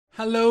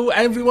Hello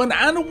everyone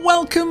and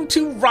welcome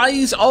to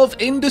Rise of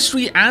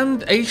Industry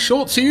and a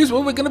short series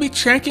where we're going to be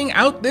checking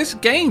out this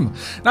game.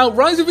 Now,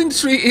 Rise of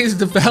Industry is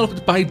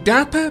developed by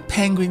Dapper,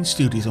 Penguine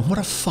Studios, and what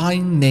a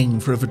fine name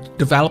for a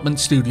development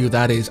studio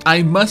that is.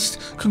 I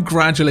must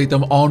congratulate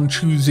them on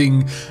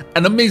choosing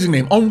an amazing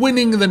name, on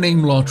winning the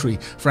name lottery,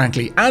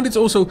 frankly. And it's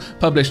also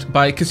published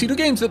by Kasedo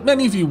games that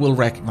many of you will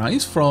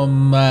recognize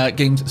from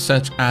games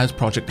such as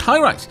Project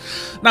High-Rise.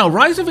 Now,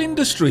 Rise of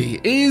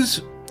Industry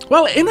is...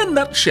 well, in a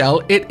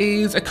nutshell, it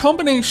is a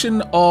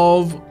combination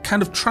of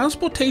kind of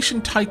transportation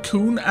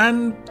tycoon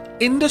and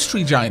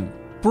industry giant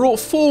brought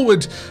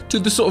forward to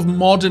the sort of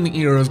modern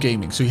era of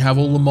gaming. So you have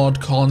all the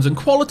mod cons and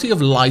quality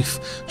of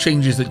life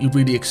changes that you'd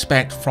really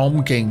expect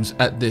from games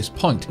at this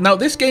point. Now,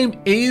 this game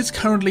is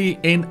currently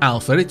in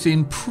alpha. It's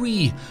in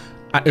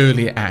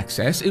early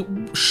access. It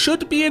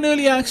should be in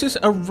early access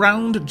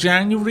around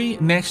January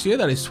next year,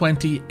 that is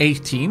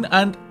 2018,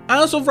 and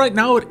as of right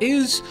now, it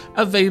is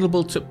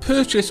available to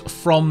purchase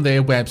from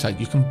their website.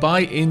 You can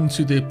buy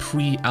into the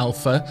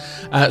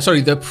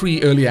the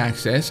pre-early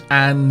access,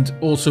 and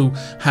also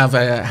have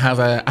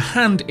a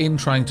hand in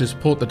trying to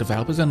support the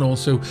developers and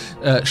also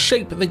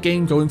shape the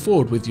game going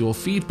forward with your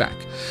feedback.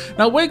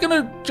 Now, we're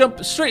going to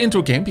jump straight into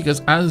a game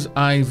because, as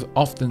I've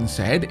often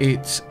said,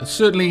 it's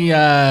certainly,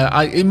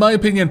 in my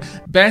opinion,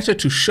 better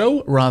to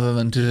show rather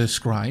than to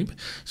describe.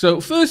 So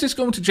first, it's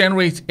going to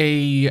generate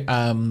a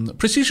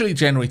procedurally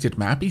generated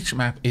map. Each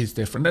map is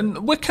different,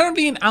 and we're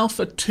currently in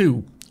Alpha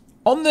 2.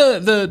 On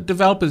the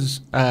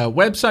developers'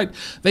 website,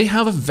 they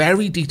have a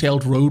very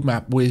detailed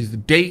roadmap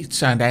with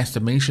dates and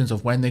estimations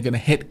of when they're going to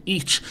hit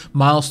each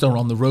milestone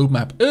on the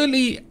roadmap.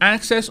 Early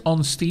access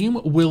on Steam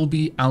will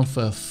be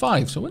Alpha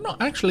 5, so we're not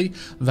actually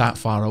that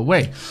far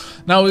away.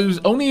 Now, it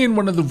was only in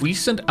one of the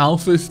recent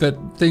alphas that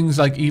things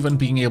like even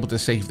being able to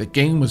save the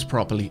game was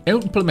properly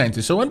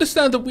implemented, so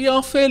understand that we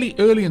are fairly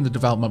early in the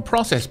development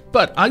process,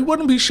 but I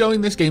wouldn't be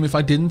showing this game if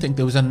I didn't think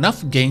there was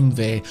enough game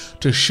there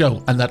to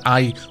show, and that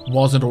I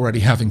wasn't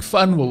already having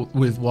fun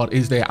with what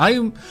is there. I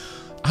am,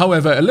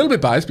 however, a little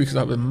bit biased because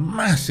I'm a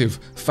massive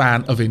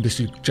fan of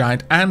Industry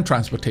Giant and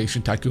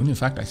Transportation Tycoon. In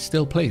fact, I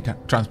still play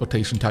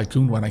Transportation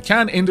Tycoon when I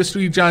can.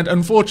 Industry Giant,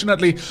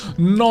 unfortunately,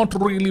 not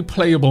really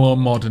playable on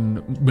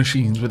modern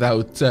machines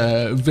without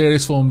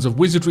various forms of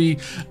wizardry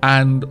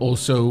and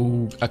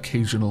also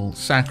occasional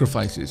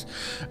sacrifices.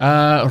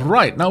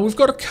 Right, now we've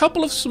got a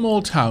couple of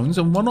small towns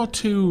and one or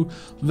two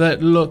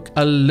that look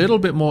a little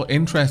bit more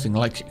interesting,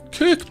 like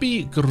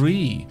Kirkby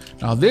Gree.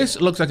 Now, this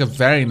looks like a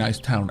very nice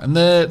town, and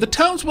the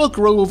towns will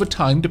grow over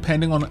time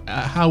depending on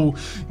how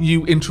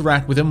you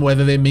interact with them,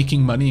 whether they're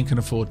making money and can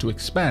afford to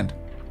expand.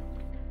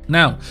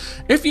 Now,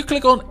 if you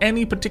click on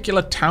any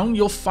particular town,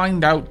 you'll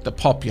find out the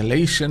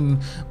population,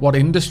 what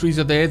industries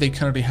are there. They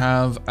currently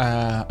have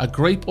a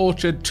grape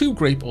orchard, 2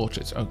 grape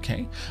orchards,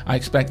 okay. I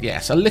expect,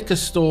 yes, a liquor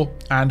store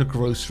and a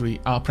grocery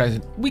are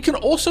present. We can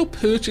also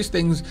purchase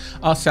things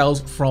ourselves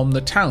from the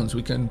towns.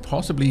 We can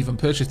possibly even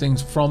purchase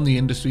things from the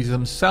industries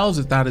themselves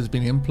if that has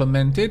been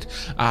implemented.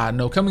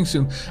 No, coming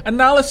soon.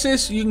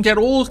 Analysis, you can get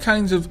all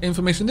kinds of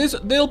information.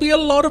 There'll be a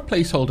lot of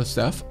placeholder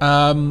stuff.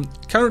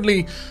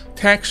 Currently,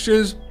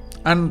 textures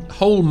and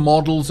whole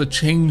models are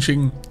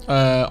changing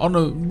on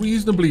a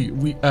reasonably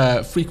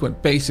frequent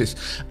basis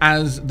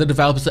as the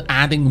developers are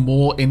adding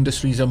more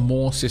industries and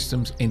more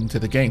systems into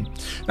the game.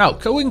 Now,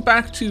 going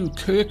back to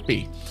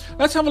Kirkby,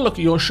 let's have a look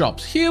at your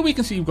shops. Here we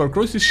can see you've got a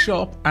grocery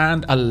shop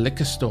and a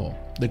liquor store.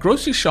 The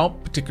grocery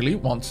shop particularly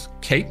wants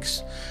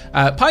cakes,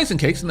 pies and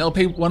cakes, and they'll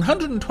pay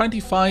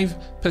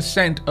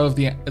 125% of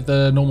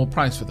the normal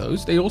price for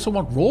those. They also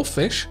want raw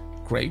fish,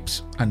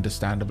 grapes,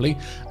 understandably,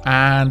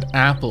 and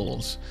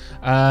apples.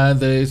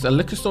 There's a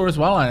liquor store as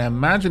well. I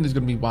imagine there's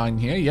going to be wine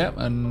here, yeah,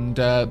 and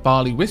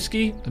barley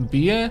whiskey, and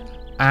beer,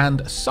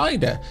 and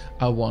cider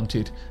are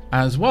wanted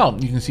as well.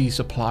 You can see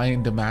supply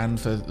and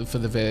demand for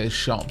the various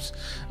shops.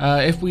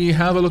 If we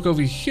have a look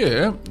over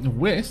here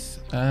with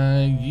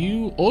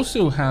you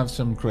also have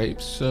some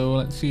grapes, so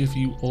let's see if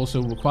you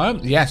also require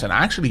them. Yes, and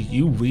actually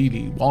you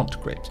really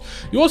want grapes.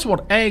 You also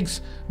want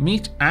eggs,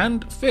 meat,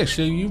 and fish,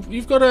 so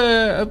you've got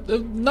a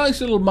nice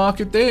little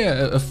market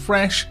there, a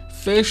fresh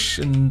fish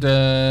and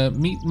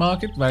meat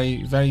market.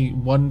 Very, very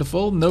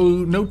wonderful.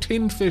 No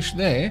tinned fish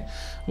there.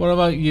 What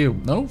about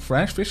you? No,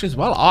 fresh fish as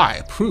well. I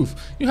approve.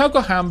 You have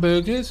got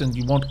hamburgers and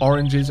you want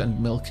oranges and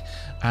milk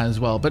as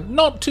well, but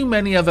not too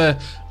many other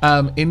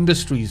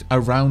industries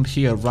around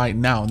here right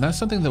now, and that's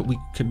something that we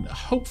can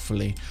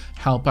hopefully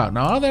help out.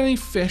 Now, are there any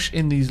fish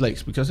in these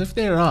lakes? Because if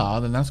there are,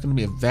 then that's going to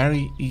be a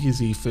very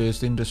easy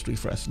first industry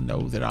for us.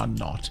 No, there are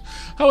not.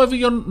 However,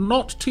 you're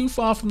not too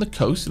far from the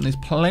coast, and there's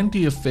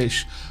plenty of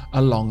fish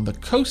along the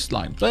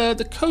coastline, but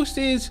the coast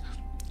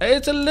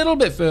it's a little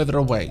bit further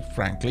away,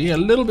 frankly, a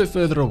little bit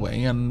further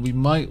away, and we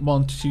might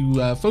want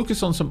to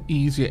focus on some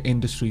easier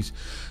industries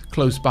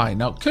close by.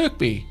 Now,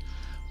 Kirkby,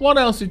 what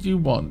else did you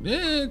want?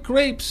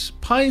 Grapes,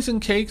 pies,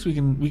 and cakes. We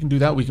can do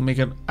that. We can make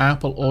an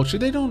apple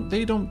orchard. They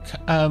don't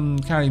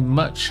carry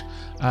much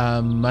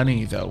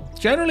money though.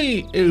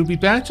 Generally, it would be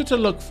better to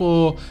look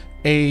for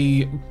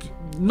a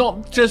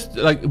not just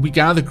like we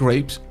gather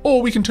grapes,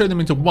 or we can turn them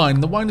into wine,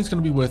 and the wine is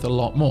going to be worth a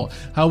lot more.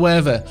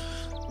 However,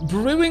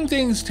 brewing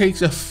things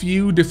takes a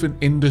few different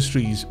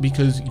industries,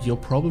 because you're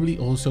probably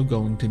also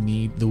going to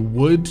need the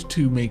wood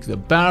to make the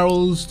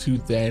barrels to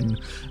then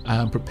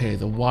prepare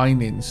the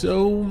wine in.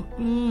 So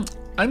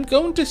I'm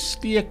going to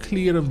steer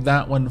clear of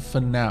that one for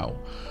now.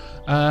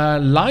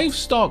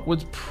 Livestock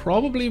was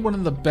probably one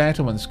of the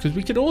better ones, because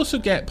we could also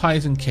get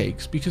pies and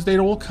cakes, because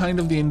they're all kind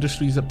of the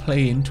industries that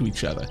play into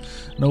each other.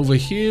 And over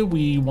here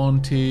we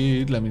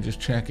wanted, let me just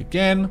check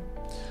again.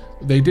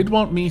 They did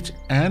want meat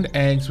and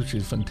eggs, which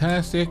is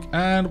fantastic.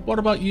 And what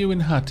about you in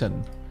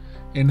Hutton?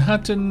 In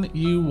Hutton,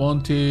 you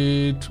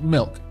wanted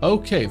milk.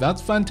 Okay,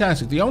 that's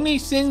fantastic. The only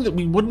thing that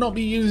we would not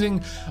be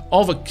using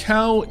of a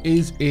cow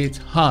is its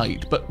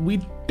hide. But we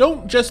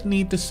don't just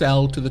need to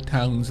sell to the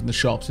towns and the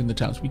shops in the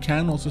towns. We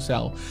can also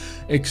sell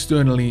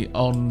externally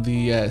on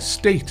the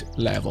state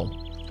level.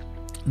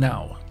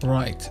 Now,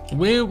 right,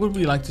 where would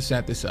we like to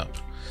set this up?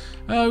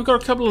 We've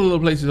got a couple of little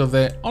places over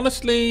there.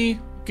 Honestly,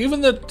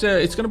 given that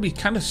it's going to be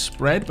kind of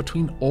spread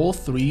between all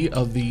three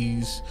of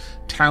these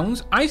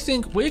towns, I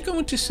think we're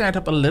going to set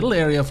up a little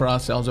area for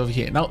ourselves over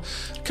here. Now,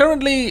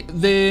 currently,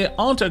 there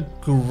aren't a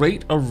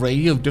great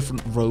array of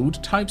different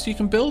road types you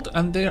can build,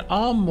 and there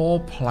are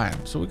more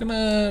planned. So we're going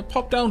to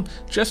pop down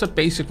just a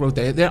basic road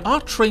there. There are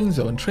trains,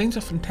 though, and trains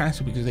are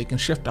fantastic because they can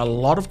shift a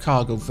lot of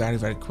cargo very,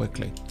 very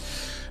quickly.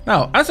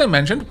 Now, as I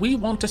mentioned, we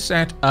want to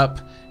set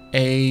up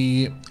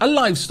a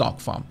livestock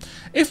farm.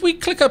 If we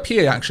click up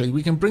here, actually,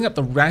 we can bring up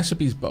the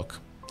recipes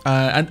book.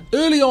 And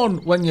early on,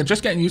 when you're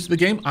just getting used to the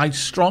game, I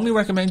strongly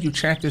recommend you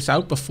check this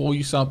out before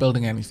you start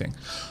building anything.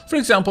 For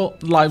example,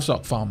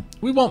 livestock farm.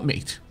 We want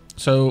meat.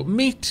 So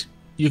meat,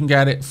 you can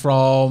get it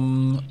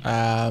from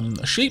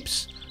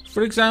sheep's,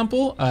 for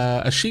example.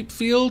 A sheep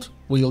field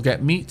where you'll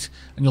get meat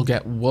and you'll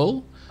get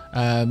wool.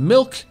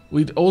 Milk,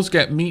 we'd also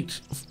get meat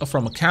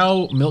from a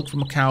cow, milk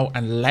from a cow,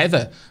 and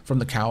leather from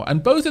the cow.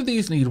 And both of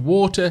these need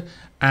water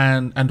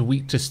and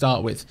wheat to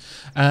start with.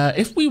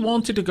 If we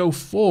wanted to go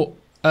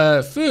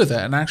further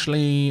and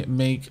actually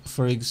make,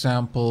 for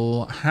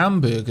example,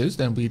 hamburgers,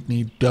 then we'd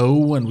need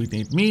dough and we'd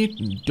need meat,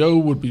 and dough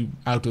would be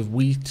out of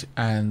wheat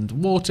and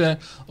water,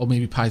 or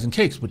maybe pies and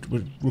cakes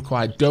would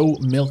require dough,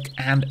 milk,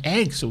 and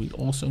eggs, so we'd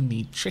also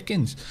need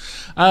chickens.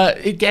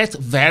 It gets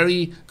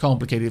very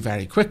complicated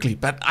very quickly,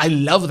 but I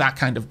love that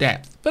kind of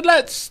depth. But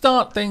let's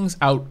start things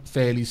out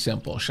fairly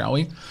simple, shall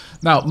we?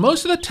 Now,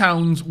 most of the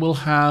towns will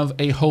have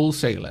a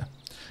wholesaler,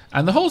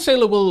 and the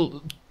wholesaler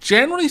will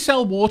generally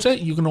sell water.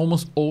 You can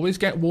almost always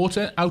get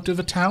water out of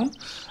a town.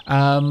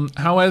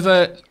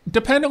 However,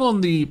 depending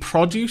on the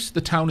produce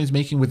the town is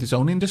making with its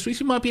own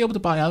industries, you might be able to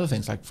buy other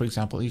things. Like, for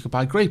example, you could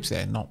buy grapes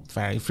there. Not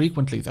very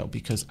frequently, though,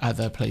 because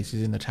other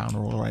places in the town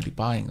are already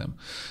buying them.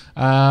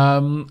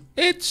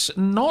 It's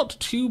not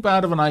too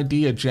bad of an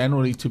idea,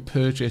 generally, to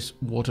purchase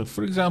water.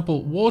 For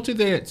example, water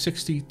there at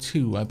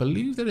 62. I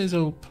believe there is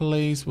a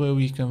place where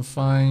we can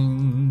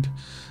find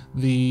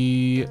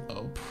the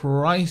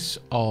price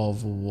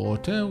of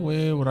water.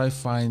 Where would I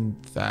find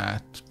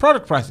that?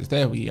 Product prices,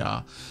 there we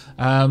are.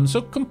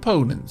 So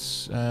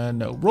components,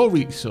 no, raw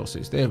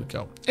resources, there we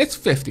go. It's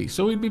 50,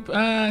 so we'd be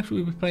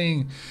actually we'd be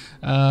paying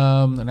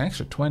an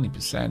extra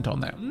 20% on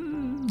that.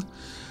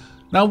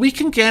 Now we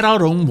can get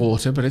our own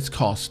water, but it's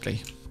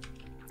costly.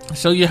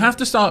 So you have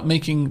to start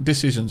making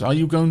decisions. Are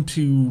you going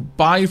to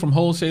buy from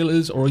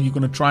wholesalers, or are you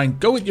going to try and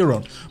go with your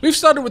own? We've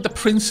started with the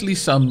princely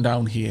sum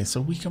down here, so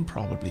we can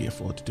probably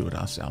afford to do it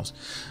ourselves.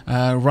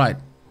 Right.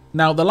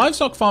 Now, the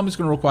livestock farm is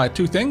going to require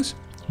two things,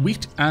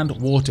 wheat and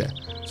water.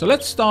 So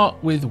let's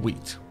start with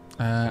wheat.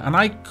 And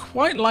I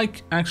quite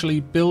like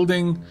actually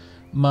building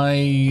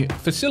my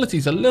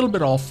facilities a little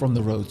bit off from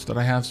the road so that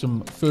I have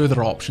some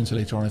further options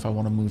later on if I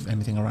want to move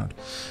anything around.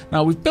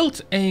 Now, we've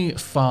built a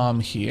farm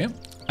here.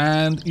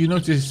 And you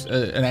notice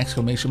an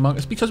exclamation mark.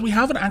 It's because we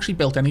haven't actually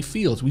built any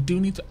fields. We do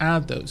need to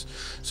add those.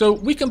 So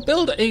we can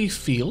build a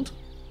field.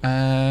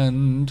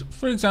 And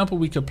for example,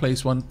 we could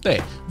place one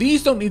there.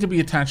 These don't need to be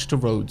attached to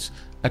roads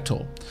at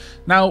all.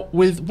 Now,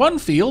 with one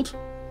field,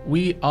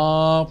 we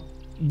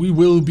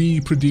will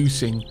be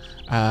producing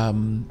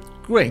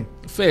grain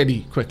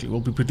fairly quickly.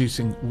 We'll be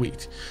producing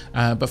wheat.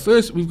 But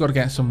first, we've got to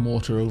get some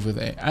water over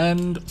there.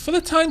 And for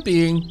the time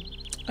being,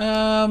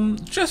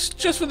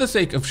 just for the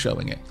sake of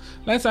showing it,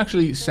 let's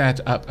actually set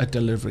up a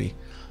delivery.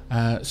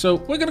 So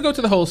we're going to go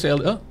to the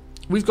wholesaler.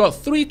 We've got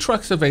 3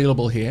 trucks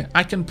available here.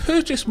 I can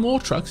purchase more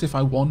trucks if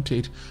I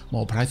wanted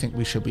more, but I think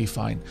we should be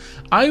fine.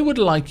 I would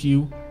like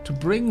you to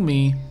bring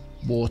me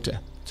water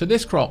to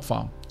this crop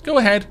farm. Go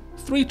ahead,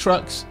 3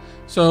 trucks.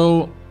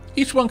 So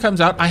each one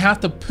comes out. I have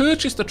to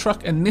purchase the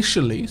truck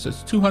initially, so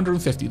it's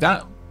 250.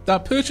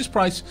 That purchase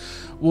price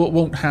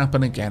won't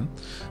happen again.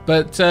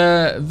 But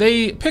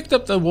they picked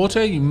up the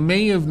water. You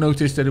may have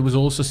noticed that it was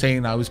also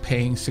saying I was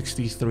paying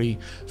 63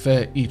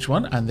 for each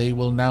one, and they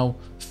will now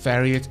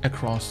ferry it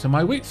across to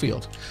my wheat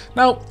field.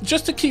 Now,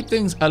 just to keep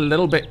things a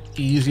little bit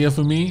easier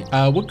for me,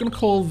 we're going to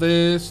call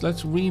this,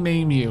 let's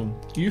rename you.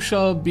 You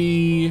shall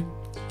be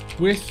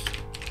with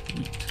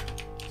wheat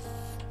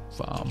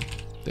farm.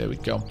 There we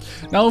go.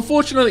 Now,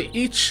 unfortunately,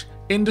 each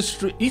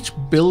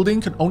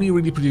building can only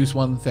really produce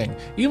one thing.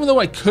 Even though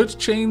I could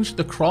change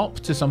the crop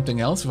to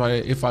something else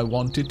if I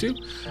wanted to.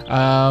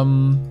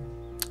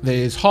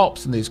 There's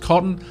hops and there's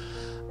cotton.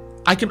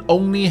 I can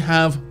only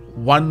have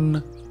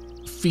one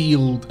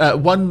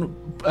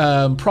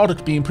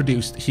product being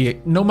produced here,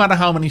 no matter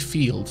how many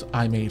fields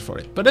I made for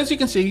it. But as you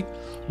can see,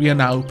 we are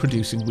now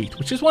producing wheat,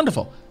 which is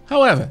wonderful.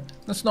 However,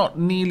 that's not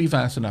nearly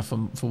fast enough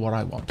for what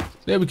I want.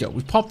 There we go.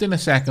 We've popped in a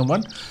second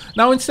one.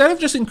 Now, instead of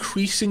just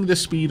increasing the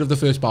speed of the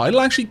first bar, it'll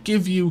actually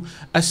give you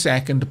a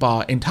second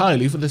bar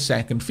entirely for the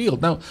second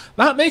field. Now,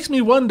 that makes me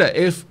wonder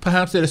if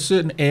perhaps there are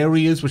certain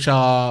areas which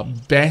are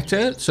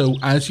better. So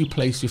as you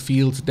place your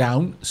fields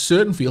down,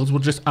 certain fields will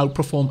just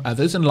outperform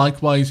others. And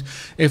likewise,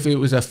 if it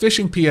was a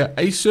fishing pier,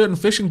 a certain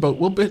fishing boat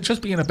will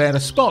just be in a better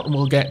spot and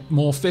we'll get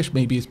more fish,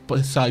 maybe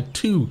beside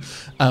two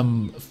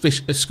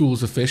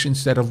schools of fish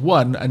instead of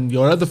one. And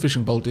your other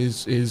fishing boat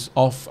is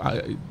off,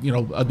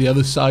 at the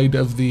other side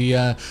of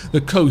the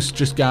coast,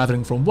 just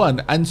gathering from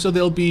one, and so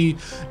there'll be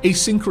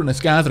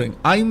asynchronous gathering.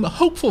 I'm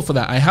hopeful for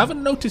that. I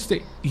haven't noticed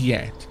it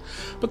yet,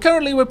 but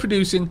currently we're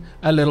producing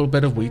a little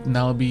bit of wheat, and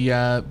that'll be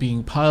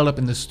being piled up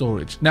in the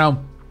storage.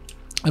 Now,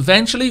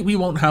 eventually we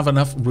won't have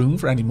enough room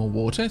for any more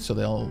water, so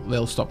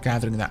they'll stop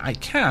gathering that. I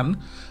can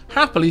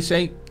happily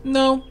say,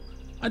 no,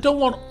 I don't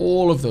want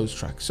all of those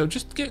trucks, so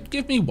just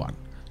give me one.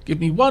 Give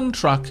me one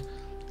truck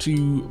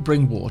to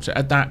bring water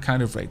at that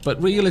kind of rate. But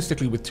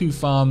realistically, with 2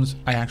 farms,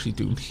 I actually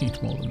do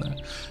need more than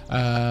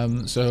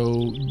that.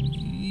 So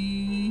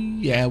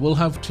yeah, we'll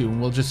have 2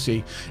 and we'll just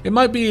see. It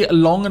might be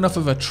long enough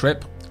of a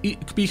trip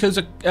because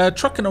a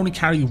truck can only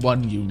carry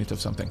 1 unit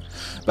of something.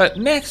 But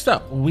next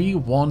up, we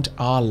want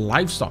our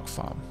livestock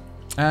farm.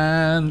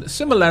 And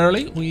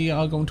similarly, we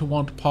are going to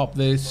want to pop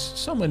this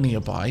somewhere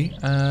nearby,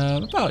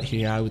 about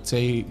here, I would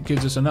say. It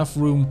gives us enough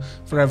room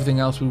for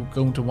everything else we're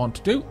going to want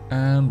to do,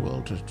 and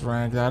we'll just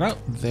drag that out.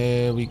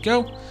 There we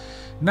go.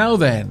 Now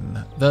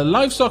then, the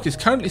livestock is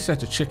currently set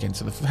to chicken,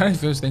 so the very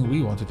first thing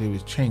we want to do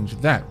is change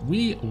that.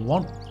 We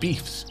want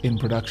beefs in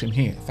production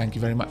here. Thank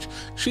you very much.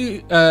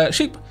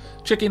 Sheep,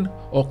 chicken,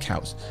 or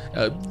cows.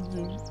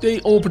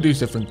 They all produce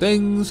different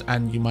things,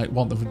 and you might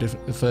want them for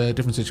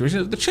different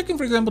situations. The chicken,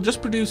 for example,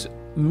 just produce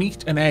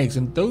meat and eggs,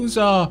 and those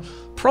are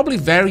probably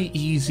very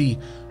easy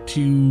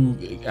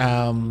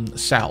to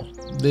sell.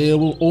 There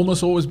will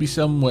almost always be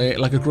somewhere,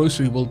 like a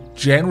grocery will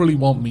generally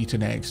want meat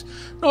and eggs.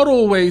 Not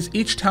always.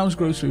 Each town's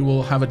grocery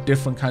will have a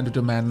different kind of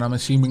demand, and I'm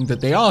assuming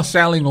that they are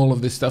selling all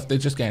of this stuff. They're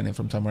just getting it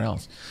from somewhere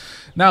else.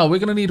 Now, we're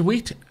going to need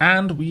wheat,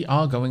 and we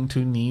are going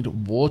to need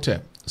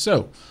water.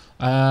 So,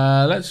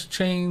 let's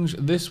change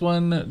this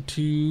one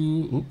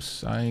to,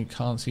 oops, I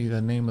can't see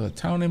the name of the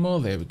town anymore.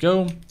 There we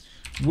go.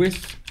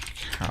 With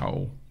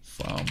cow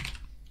farm.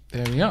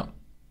 There we are.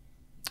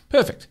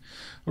 Perfect.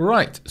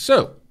 Right,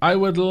 so I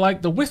would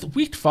like the with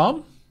wheat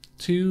farm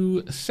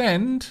to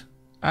send,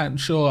 and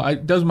sure,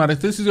 it doesn't matter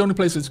if this is the only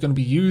place that's going to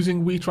be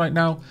using wheat right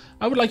now.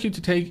 I would like you to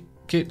take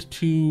it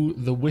to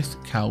the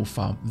with cow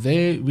farm.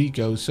 There we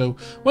go. So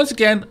once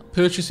again,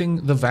 purchasing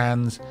the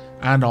vans,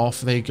 and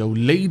off they go,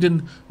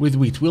 laden with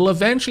wheat. We'll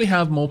eventually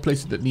have more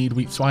places that need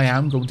wheat, so I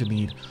am going to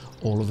need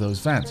all of those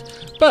vans.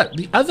 But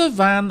the other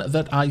van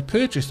that I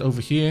purchased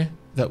over here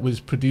that was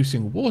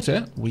producing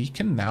water, we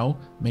can now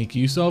make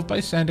use of by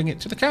sending it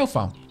to the cow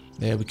farm.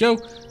 There we go.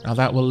 Now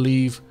that will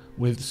leave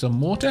with some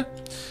water.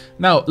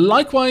 Now,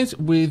 likewise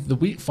with the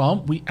wheat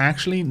farm, we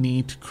actually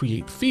need to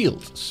create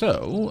fields.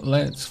 So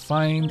let's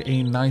find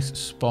a nice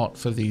spot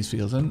for these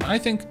fields. And I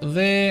think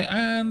there,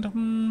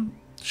 and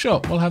sure,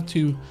 we'll have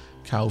 2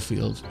 cow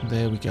fields.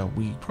 There we go.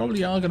 We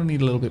probably are going to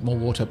need a little bit more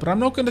water, but I'm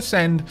not going to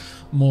send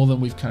more than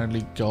we've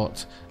currently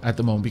got at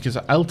the moment, because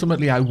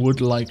ultimately I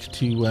would like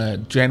to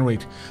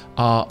generate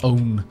our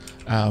own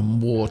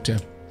water,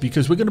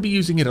 because we're going to be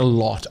using it a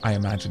lot, I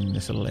imagine, in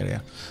this little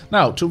area.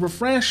 Now, to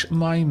refresh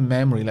my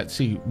memory, let's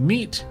see.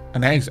 Meat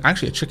and eggs.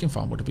 Actually, a chicken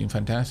farm would have been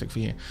fantastic for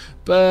you,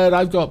 but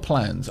I've got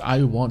plans.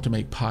 I want to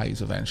make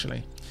pies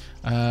eventually.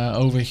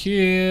 Over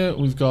here,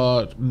 we've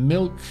got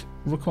milk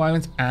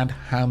requirements and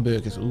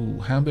hamburgers. Ooh,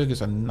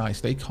 hamburgers are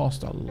nice. They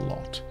cost a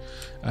lot.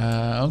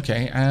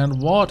 Okay,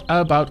 and what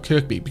about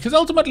Kirkby? Because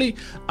ultimately,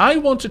 I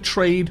want to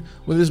trade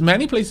with as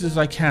many places as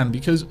I can,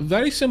 because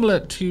very similar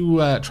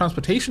to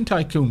Transportation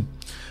Tycoon,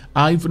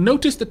 I've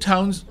noticed the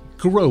towns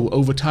grow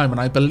over time, and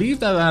I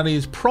believe that that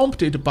is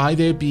prompted by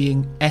there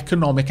being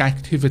economic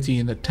activity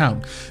in the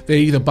town. They're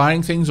either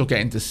buying things or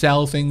getting to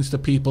sell things to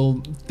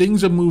people.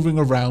 Things are moving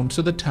around,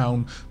 so the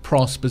town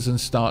prospers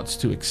and starts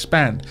to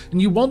expand. And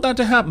you want that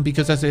to happen,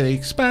 because as they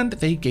expand,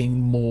 they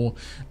gain more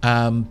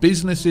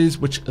businesses,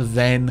 which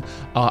then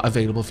are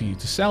available for you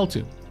to sell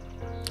to.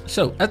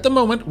 So at the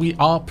moment we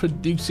are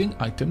producing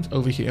items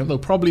over here, though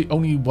probably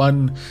only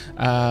one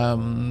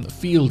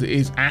field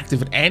is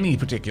active at any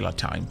particular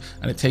time,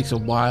 and it takes a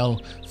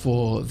while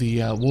for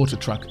the water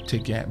truck to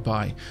get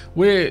by.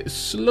 We're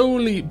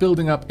slowly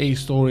building up a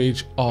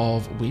storage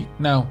of wheat.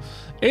 Now,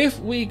 if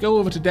we go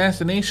over to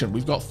destination,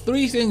 we've got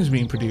 3 things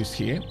being produced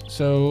here.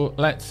 So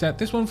let's set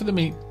this one for the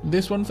meat,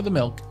 this one for the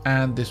milk,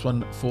 and this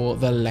one for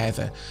the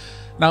leather.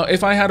 Now,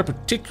 if I had a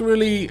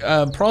particularly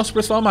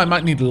prosperous farm, I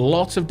might need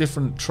lots of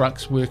different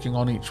trucks working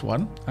on each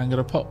one. I'm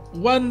going to put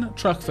 1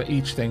 truck for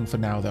each thing for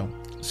now, though.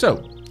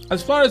 So,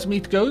 as far as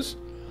meat goes,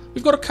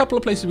 we've got a couple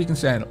of places we can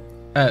send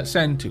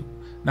to.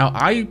 Now,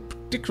 I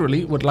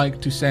particularly would like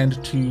to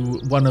send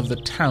to one of the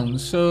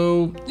towns.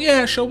 So,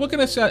 yeah, sure, we're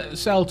going to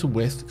sell to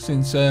With,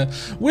 since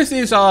With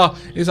is our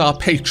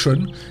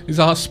patron, is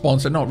our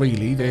sponsor. Not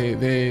really,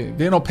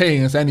 they're not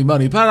paying us any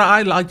money, but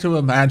I like to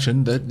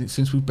imagine that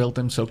since we've built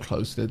them so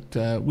close,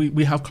 that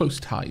we have close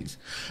ties.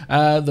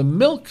 The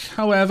milk,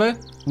 however,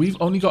 we've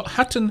only got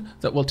Hutton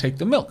that will take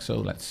the milk, so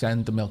let's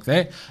send the milk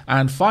there.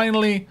 And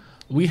finally,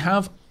 we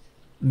have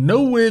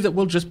nowhere that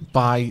will just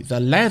buy the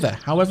leather.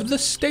 However, the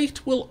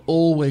state will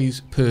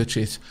always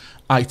purchase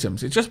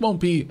items. It just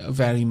won't be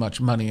very much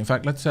money. In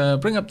fact, let's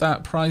bring up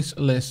that price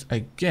list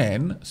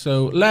again.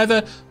 So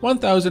leather,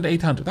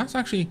 1,800. That's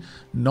actually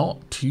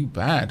not too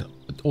bad,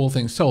 all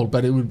things told,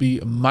 but it would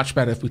be much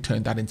better if we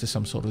turned that into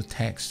some sort of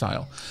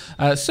textile.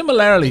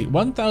 Similarly,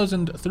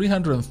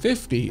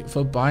 1,350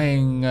 for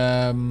buying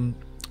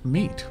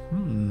meat.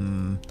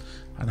 And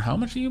how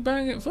much are you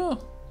buying it for?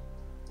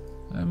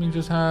 Let me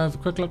just have a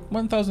quick look.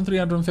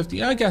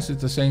 1,350. I guess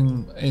it's the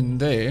same in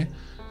there.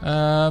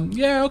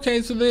 Yeah,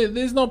 okay, so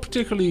there's not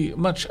particularly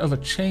much of a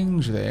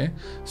change there.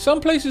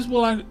 Some places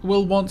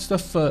will want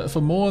stuff for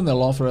more, and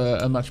they'll offer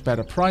a much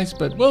better price,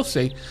 but we'll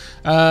see.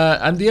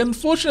 And the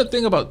unfortunate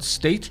thing about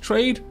state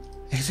trade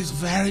is it's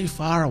very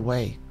far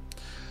away.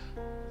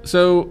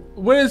 So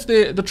whereas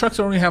the trucks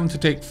are only having to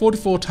take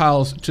 44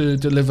 tiles to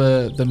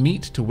deliver the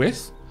meat to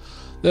With,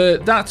 we're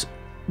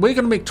going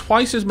to make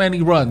twice as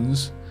many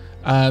runs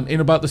in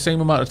about the same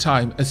amount of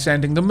time as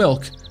sending the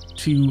milk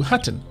to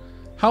Hutton.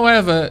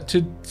 However,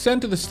 to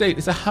send to the state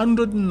is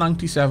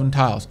 197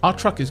 tiles. Our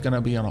truck is going to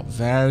be on a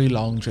very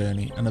long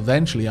journey, and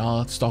eventually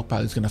our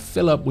stockpile is going to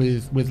fill up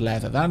with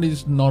leather. That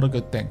is not a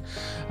good thing.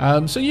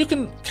 So you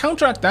can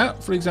counteract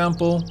that, for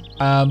example,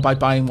 by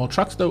buying more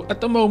trucks, though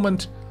at the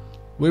moment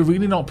we're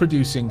really not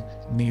producing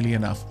nearly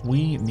enough.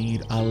 We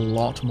need a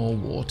lot more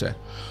water.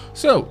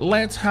 So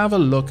let's have a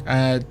look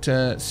at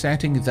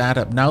setting that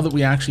up now that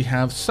we actually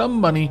have some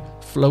money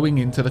flowing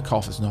into the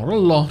coffers. Not a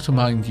lot,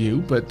 mind you,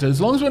 but as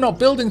long as we're not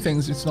building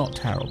things, it's not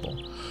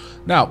terrible.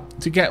 Now,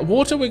 to get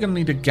water, we're going to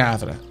need a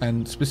gatherer,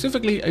 and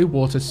specifically a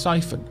water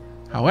siphon.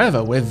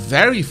 However, we're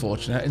very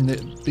fortunate in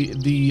that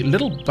the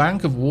little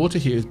bank of water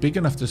here is big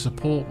enough to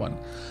support one.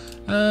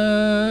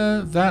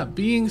 That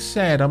being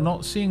said, I'm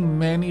not seeing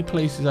many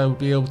places I would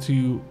be able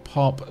to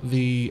pop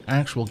the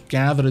actual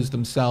gatherers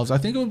themselves. I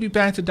think it would be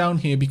better down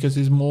here because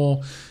there's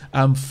more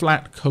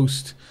flat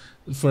coast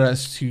for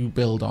us to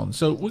build on.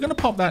 So we're going to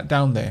pop that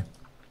down there.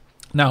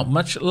 Now,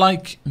 much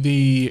like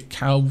the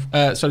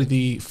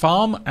the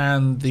farm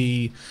and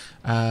the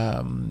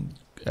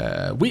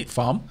wheat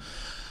farm,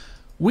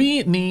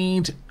 we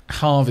need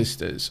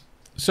harvesters.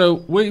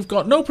 So we've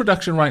got no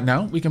production right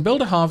now. We can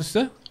build a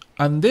harvester.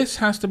 And this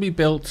has to be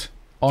built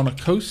on a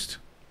coast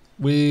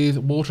with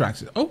water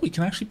access. Oh, we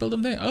can actually build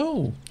them there.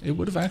 Oh, it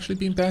would have actually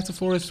been better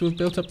for us to have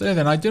built up there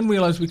then. I didn't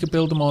realize we could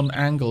build them on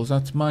angles.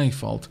 That's my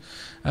fault.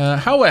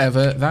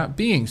 However, that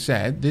being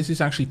said, this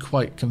is actually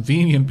quite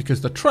convenient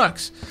because the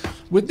trucks,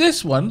 with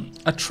this one,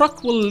 a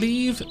truck will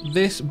leave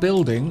this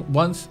building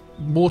once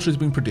water has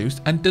been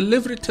produced and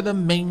deliver it to the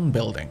main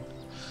building.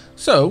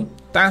 So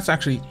that's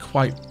actually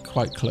quite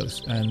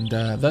close, and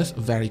thus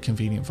very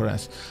convenient for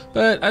us.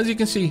 But as you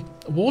can see,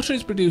 water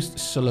is produced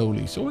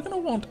slowly, so we're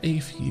going to want a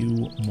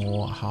few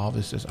more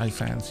harvesters, I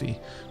fancy.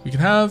 We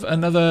can have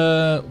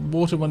another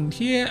water one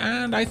here,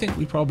 and I think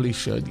we probably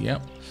should,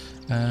 yep.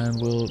 And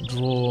we'll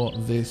draw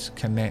this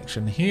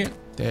connection here.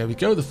 There we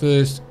go. The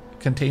first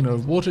container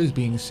of water is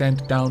being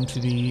sent down to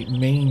the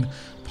main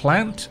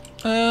plant.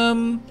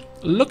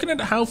 Looking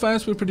at how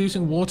fast we're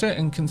producing water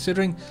and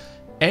considering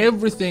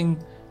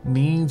everything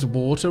needs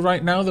water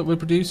right now that we're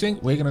producing,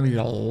 we're going to need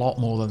a lot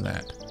more than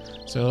that.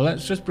 So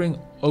let's just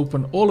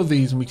open all of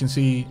these and we can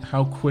see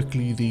how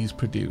quickly these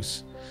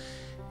produce.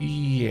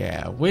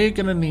 Yeah, we're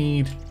going to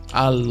need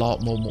a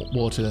lot more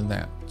water than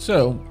that.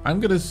 So I'm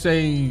going to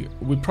say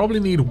we probably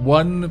need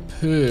 1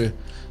 per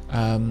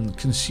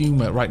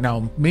consumer right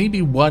now,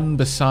 maybe 1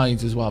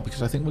 besides as well,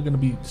 because I think we're going to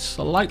be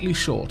slightly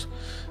short.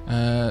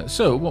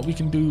 So what we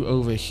can do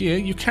over here,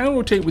 you can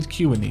rotate with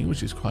Q and E,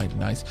 which is quite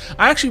nice.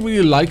 I actually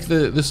really like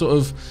the sort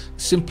of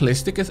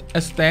simplistic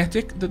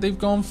aesthetic that they've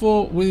gone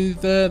for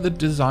with the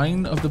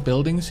design of the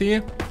buildings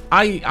here.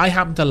 I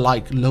happen to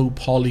like low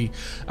poly,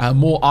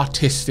 more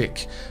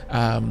artistic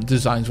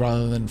designs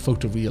rather than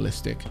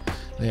photorealistic.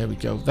 There we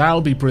go.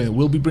 That'll be brilliant.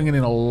 We'll be bringing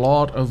in a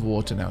lot of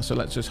water now. So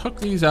let's just hook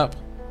these up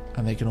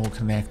and they can all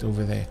connect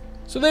over there.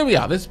 So there we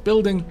are. This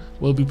building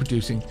will be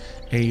producing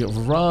a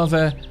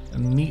rather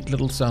neat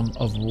little sum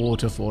of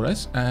water for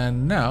us.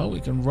 And now we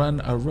can run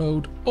a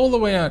road all the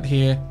way out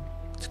here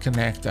to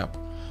connect up.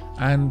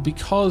 And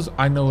because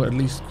I know at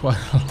least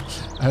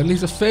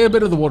a fair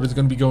bit of the water is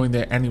going to be going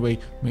there anyway,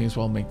 may as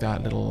well make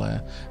that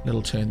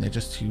little turn there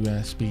just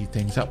to speed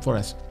things up for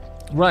us.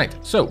 Right,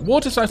 so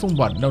water siphon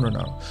 1.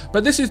 No.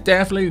 But this is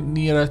definitely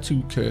nearer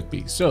to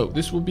Kirkby. So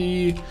this will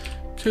be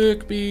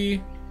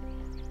Kirkby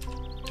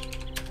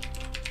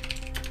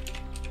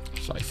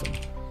siphon.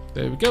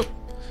 There we go.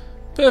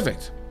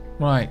 Perfect.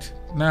 Right.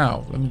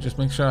 Now, let me just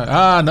make sure.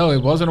 No,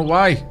 it wasn't a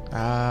Y.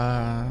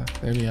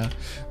 There we are.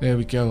 There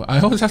we go. I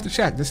always have to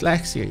check.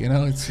 Dyslexia, you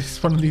know,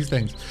 it's one of these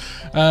things.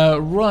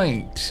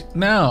 Right.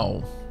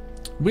 Now,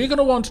 we're going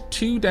to want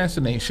 2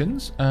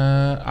 destinations.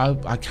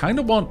 I kind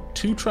of want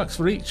 2 trucks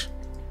for each.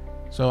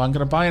 So I'm going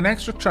to buy an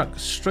extra truck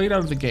straight out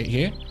of the gate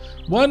here.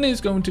 One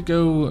is going to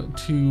go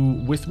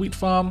to With Wheat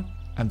Farm,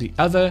 and the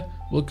other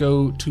will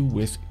go to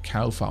With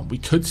Cow Farm. We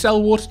could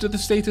sell water to the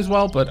state as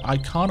well, but I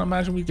can't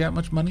imagine we get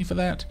much money for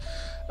that.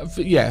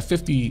 Yeah,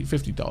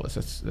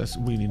 $50. That's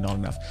really not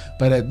enough.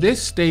 But at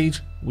this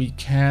stage, we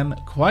can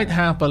quite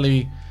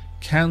happily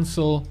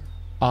cancel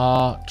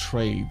our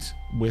trades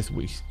with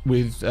With.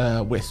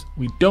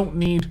 We don't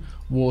need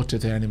water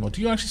there anymore.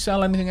 Do you actually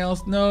sell anything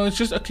else? No, it's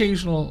just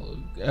occasional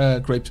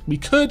grapes. We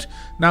could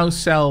now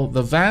sell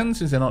the vans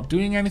since they're not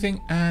doing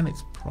anything, and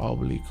it's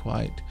probably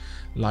quite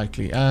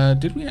likely.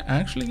 Did we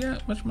actually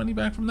get much money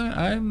back from that?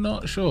 I'm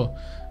not sure.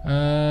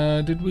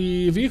 Did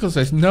we vehicle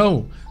sales?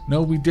 No,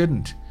 we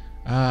didn't.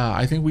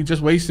 I think we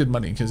just wasted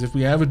money, because if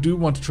we ever do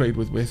want to trade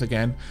with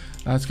again,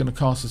 that's going to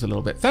cost us a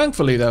little bit.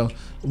 Thankfully, though,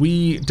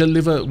 we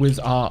deliver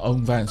with our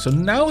own van. So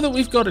now that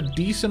we've got a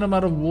decent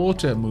amount of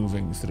water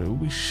moving through,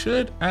 we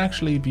should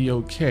actually be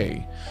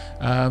okay.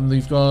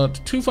 We've got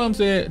 2 farms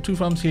there, 2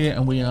 farms here,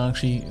 and we are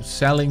actually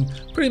selling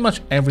pretty much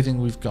everything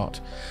we've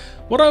got.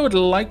 What I would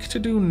like to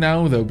do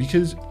now, though,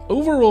 because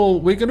overall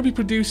we're going to be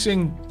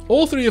producing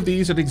all 3 of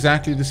these at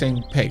exactly the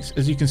same pace.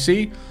 As you can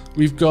see,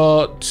 we've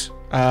got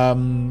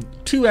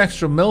 2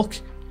 extra milk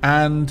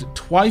and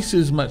twice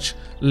as much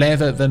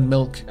leather than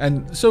milk,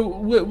 and so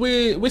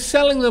we're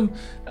selling them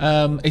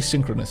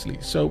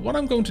asynchronously. So what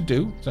I'm going to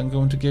do is I'm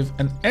going to give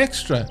an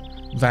extra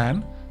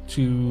van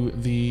to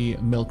the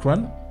milk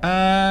run,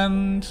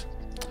 and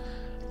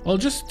well,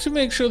 just to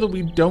make sure that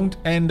we don't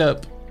end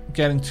up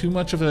getting too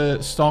much of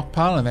a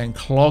stockpile and then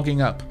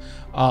clogging up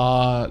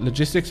our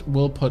logistics,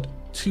 we'll put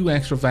 2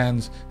 extra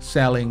vans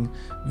selling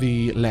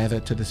the leather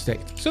to the state.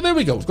 So there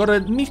we go. We've got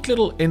a neat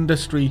little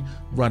industry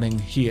running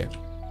here.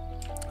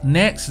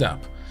 Next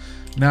up,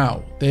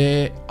 now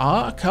there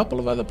are a couple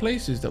of other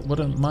places that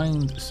wouldn't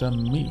mind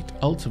some meat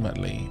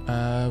ultimately.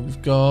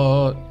 We've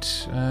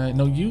got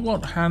no, you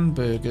want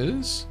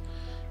hamburgers,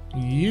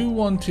 you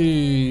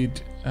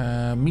wanted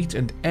meat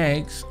and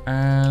eggs,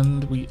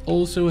 and we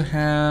also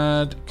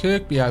had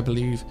Kirkby, I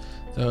believe,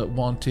 that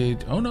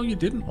wanted... Oh no, you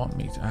didn't want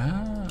meat.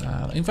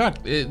 In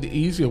fact, the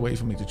easier way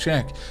for me to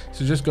check is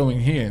to just go in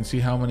here and see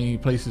how many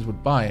places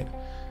would buy it.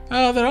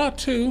 There are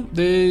 2.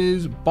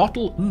 There's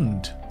Bottle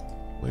und.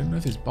 Where on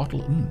earth is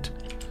Bottle und?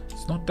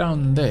 It's not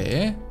down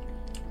there.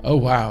 Oh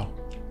wow.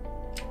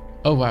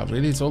 Oh wow,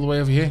 really? It's all the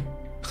way over here?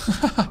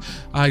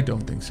 I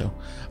don't think so.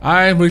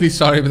 I'm really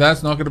sorry, but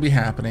that's not going to be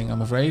happening,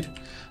 I'm afraid.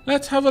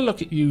 Let's have a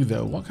look at you,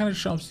 though. What kind of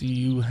shops do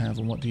you have,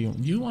 and what do you...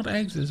 You want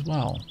eggs as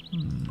well?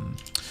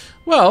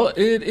 Well,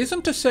 it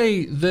isn't to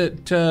say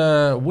that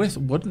With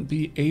wouldn't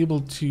be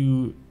able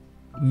to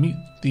meet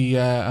the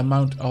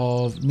amount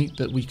of meat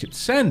that we could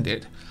send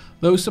it,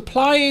 though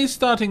supply is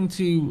starting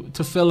to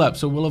fill up,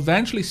 so we'll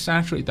eventually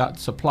saturate that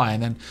supply,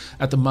 and then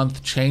at the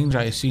month change,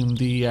 I assume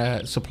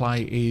the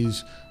supply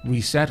is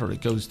reset, or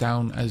it goes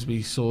down as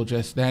we saw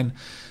just then.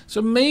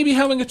 So maybe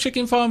having a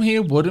chicken farm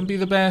here wouldn't be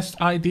the best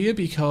idea,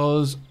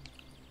 because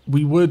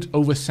we would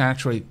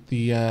oversaturate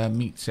the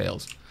meat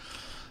sales.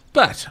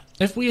 But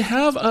if we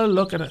have a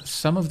look at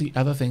some of the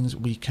other things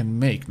we can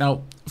make.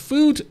 Now,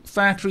 food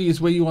factory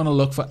is where you want to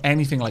look for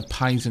anything like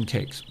pies and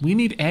cakes. We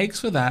need eggs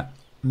for that,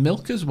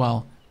 milk as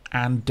well,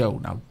 and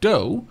dough. Now,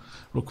 dough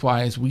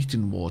requires wheat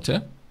and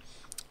water.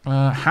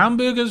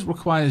 Hamburgers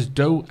requires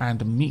dough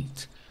and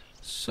meat.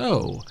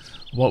 So,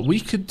 what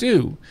we could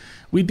do,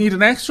 we'd need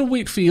an extra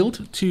wheat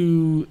field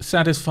to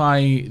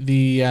satisfy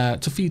the,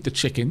 to feed the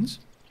chickens.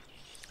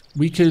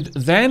 We could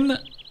then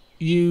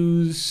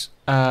use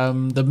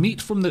the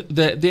meat from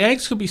the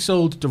eggs could be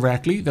sold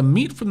directly. The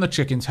meat from the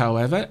chickens,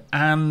 however,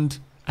 and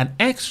an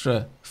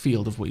extra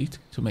field of wheat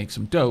to make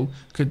some dough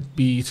could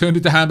be turned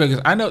into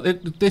hamburgers. I know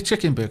they're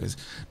chicken burgers.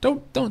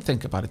 Don't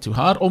think about it too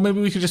hard. Or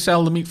maybe we could just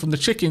sell the meat from the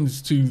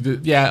chickens to the...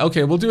 Yeah,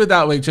 okay, we'll do it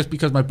that way just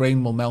because my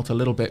brain will melt a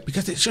little bit.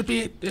 Because it should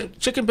be a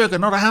chicken burger,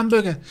 not a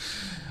hamburger.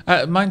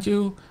 Mind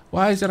you,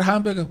 why is it a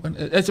hamburger?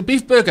 It's a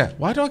beef burger.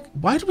 Why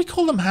do we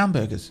call them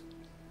hamburgers?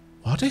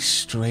 What a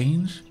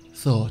strange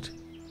thought.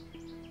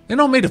 They're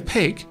not made of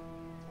pig.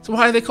 So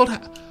why are they called...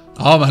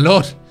 Oh, my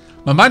lord.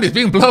 My mind is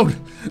being blown.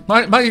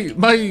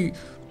 My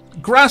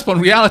grasp on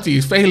reality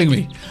is failing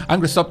me. I'm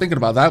going to stop thinking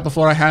about that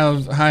before I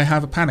have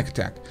a panic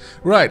attack.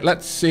 Right,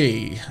 let's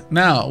see.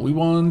 Now, we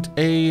want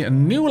a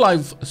new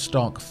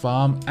livestock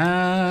farm,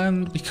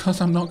 and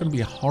because I'm not going to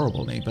be a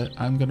horrible neighbor,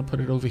 I'm going to put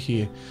it over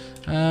here.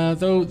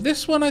 Though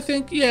this one, I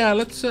think, yeah,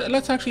 let's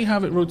actually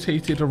have it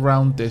rotated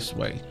around this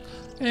way.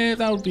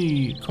 That would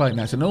be quite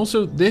nice. And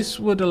also, this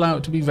would allow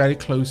it to be very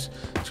close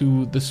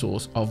to the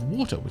source of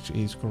water, which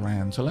is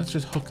grand. So let's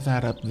just hook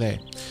that up there.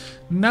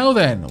 Now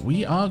then,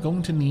 we are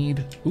going to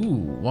need... Ooh,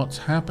 what's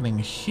happening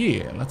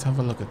here? Let's have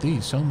a look at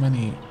these. So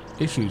many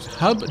issues.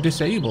 Hub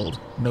disabled.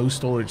 No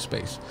storage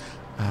space.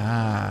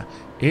 Ah,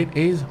 it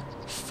is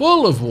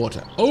full of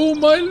water. Oh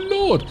my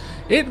lord.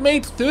 It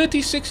made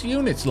 36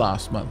 units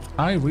last month.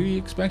 I really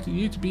expected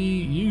you to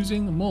be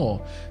using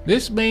more.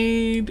 This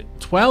made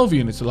 12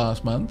 units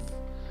last month.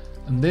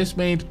 And this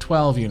made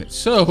 12 units.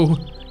 So,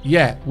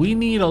 yeah, we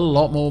need a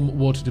lot more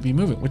water to be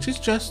moving, which is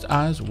just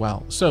as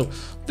well. So,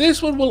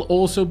 this one will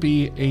also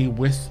be a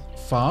with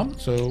farm.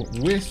 So,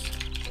 with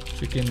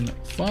chicken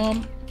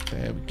farm.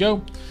 There we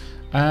go.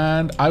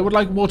 And I would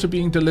like water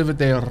being delivered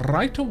there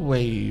right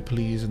away,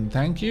 please and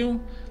thank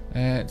you.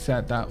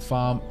 Set that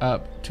farm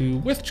up to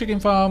with chicken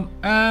farm.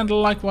 And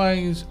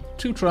likewise,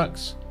 2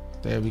 trucks.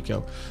 There we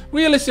go.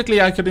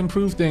 Realistically, I could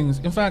improve things.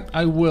 In fact,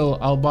 I will.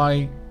 I'll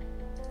buy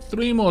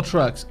 3 more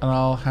trucks and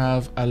I'll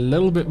have a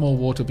little bit more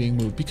water being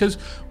moved, because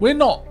we're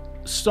not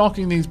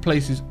stocking these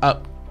places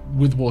up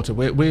with water.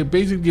 We're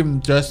basically giving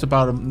just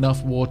about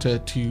enough water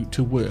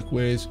to work,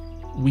 whereas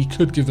we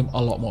could give them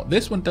a lot more.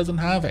 This one doesn't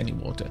have any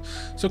water,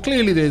 so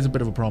clearly there's a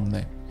bit of a problem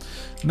there.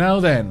 Now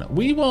then,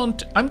 we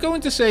want, I'm going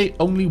to say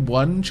only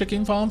 1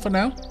 chicken farm for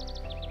now,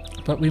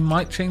 but we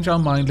might change our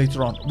mind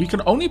later on. We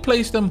can only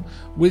place them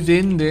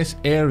within this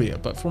area,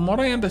 but from what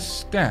I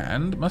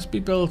understand, must be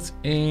built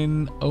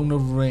in owner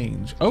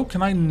range. Oh,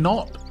 can I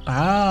not?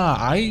 Ah,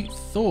 I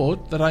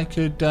thought that I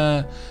could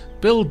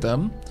build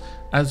them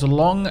as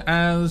long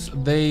as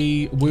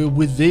they were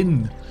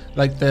within,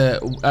 like the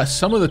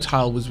some of the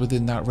tile was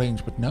within that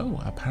range, but no,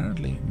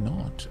 apparently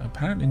not.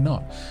 Apparently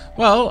not.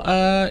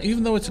 Well,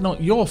 even though it's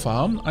not your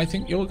farm, I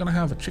think you're going to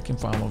have a chicken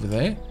farm over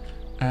there.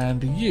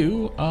 And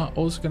you are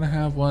also going to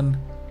have one.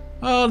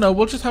 Oh, no,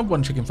 we'll just have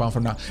 1 chicken farm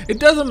from now. It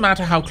doesn't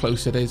matter how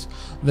close it is.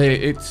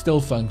 It still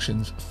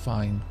functions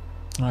fine.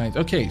 All right,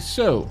 okay,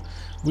 so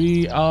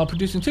we are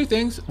producing 2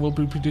 things. We'll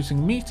be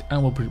producing meat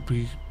and we'll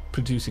be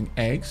producing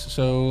eggs.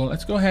 So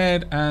let's go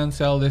ahead and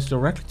sell this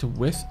directly to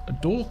with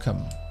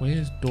Dorcam.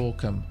 Where's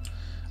Dorcam?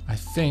 I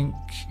think,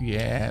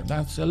 yeah,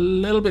 that's a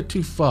little bit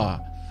too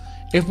far.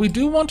 If we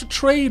do want to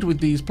trade with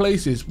these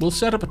places, we'll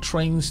set up a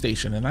train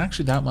station. And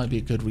actually, that might be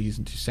a good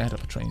reason to set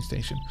up a train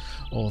station.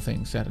 All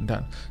things said and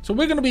done. So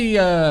we're going to be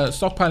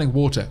stockpiling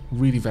water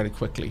really very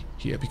quickly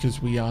here, because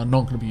we are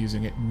not going to be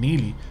using it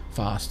nearly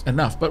fast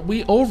enough. But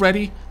we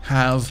already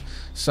have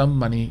some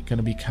money going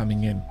to be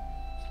coming in.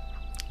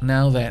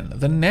 Now then,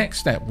 the next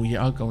step, we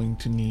are going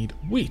to need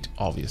wheat,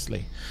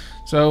 obviously.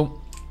 So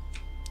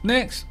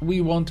next, we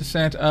want to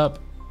set up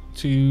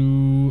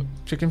to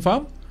chicken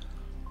farm.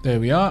 There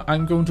we are.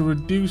 I'm going to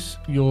reduce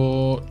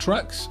your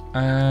trucks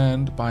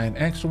and buy an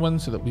extra one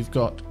so that we've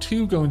got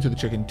 2 going to the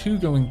chicken, 2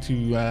 going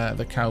to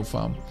the cow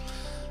farm.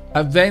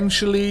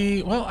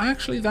 Eventually, well,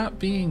 actually, that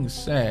being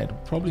said,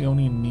 probably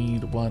only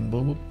need 1,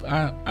 but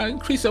we'll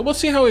increase it. We'll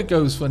see how it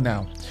goes for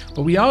now.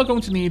 But we are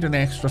going to need an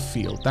extra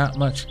field. That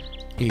much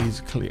is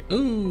clear.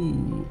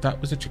 Ooh,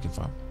 that was a chicken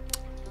farm.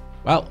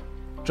 Well,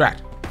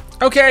 drat.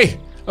 Okay,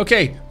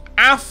 okay.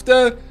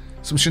 After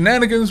some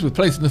shenanigans with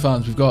placing the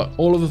farms, we've got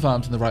all of the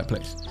farms in the right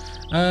place.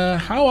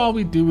 How are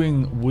we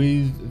doing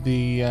with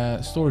the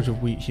storage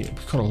of wheat here?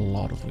 We've got a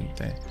lot of wheat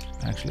there.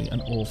 Actually,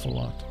 an awful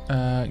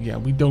lot. Yeah,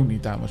 we don't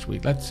need that much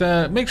wheat. Let's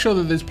make sure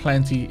that there's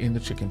plenty in the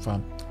chicken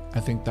farm. I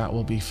think that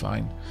will be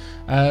fine.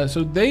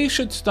 So they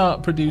should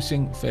start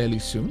producing fairly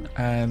soon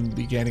and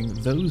be getting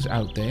those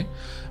out there.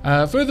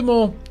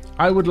 Furthermore,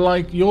 I would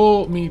like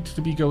your meat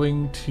to be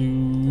going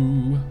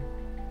to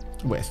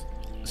with.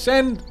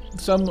 Send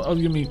some of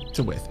your meat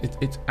to with.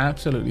 It's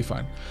absolutely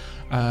fine.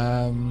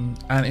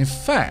 And in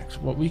fact,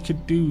 what we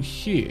could do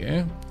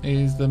here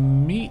is the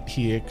meat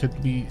here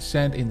could be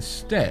sent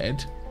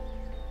instead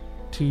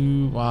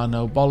to, well,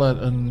 no, Bollard,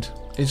 and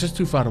it's just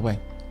too far away.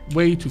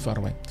 Way too far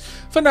away.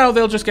 For now,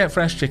 they'll just get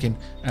fresh chicken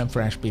and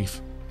fresh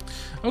beef.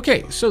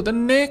 Okay, so the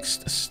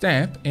next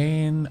step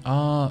in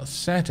our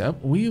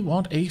setup, we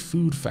want a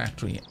food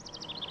factory.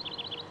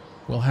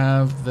 We'll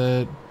have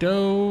the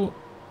dough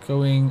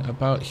going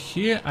about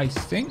here, I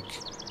think,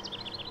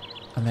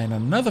 and then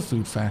another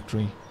food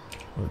factory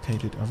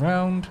rotated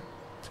around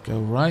to go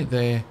right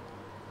there.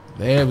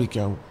 There we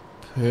go.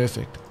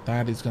 Perfect.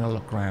 That is going to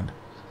look grand.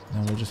 And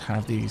then we'll just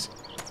have these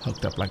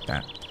hooked up like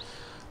that.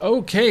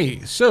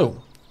 Okay,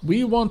 so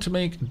we want to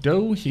make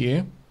dough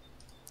here.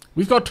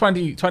 We've got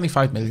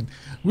 25 million.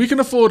 We can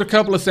afford a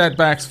couple of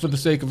setbacks for the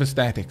sake of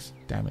aesthetics.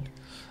 Damn it.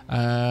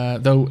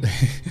 Though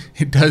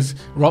it does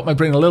rot my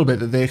brain a little bit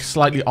that they're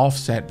slightly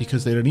offset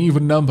because they're an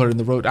even number in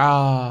the road.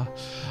 Ah,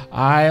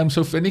 I am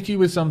so finicky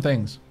with some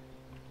things.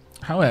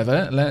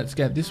 However, let's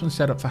get this one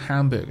set up for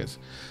hamburgers.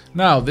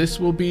 Now, this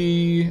will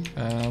be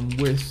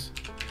with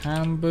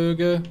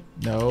hamburger.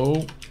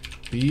 No,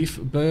 beef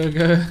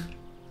burger.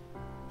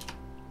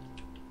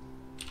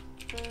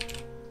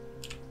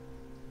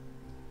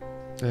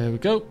 There we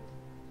go.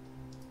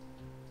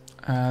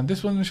 And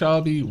this one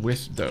shall be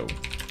with dough.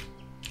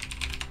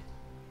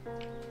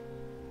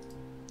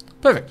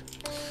 Perfect.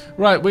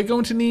 Right, we're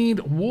going to need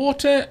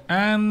water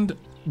and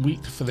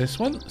wheat for this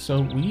one.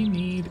 So we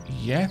need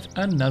yet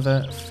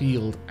another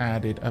field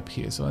added up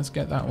here. So let's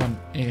get that one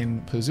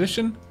in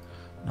position.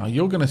 Now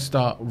you're going to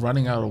start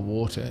running out of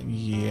water.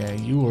 Yeah,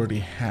 you already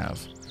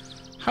have.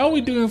 How are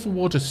we doing for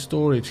water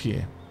storage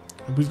here?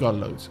 We've got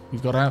loads.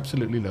 We've got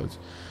absolutely loads.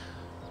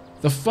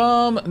 The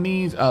farm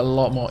needs a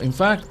lot more. In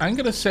fact, I'm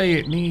going to say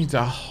it needs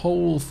a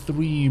whole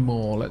 3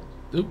 more.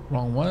 Oop,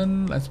 wrong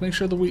one. Let's make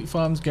sure the wheat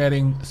farm's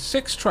getting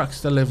 6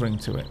 trucks delivering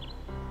to it.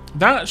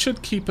 That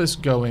should keep us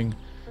going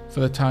for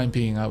the time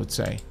being, I would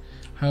say.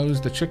 How's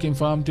the chicken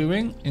farm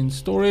doing in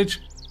storage?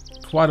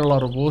 Quite a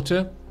lot of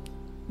water.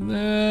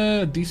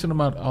 A decent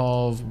amount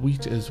of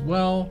wheat as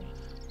well.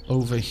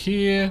 Over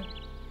here.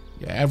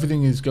 Yeah,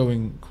 everything is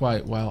going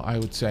quite well, I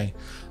would say.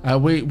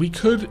 We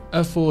could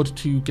afford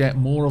to get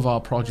more of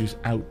our produce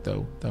out,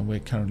 though, than we're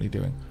currently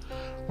doing.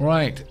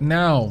 Right,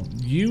 now,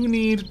 you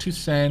need to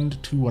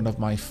send to one of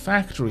my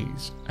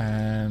factories.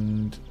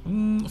 And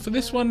for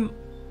this one,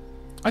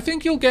 I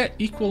think you'll get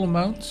equal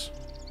amounts.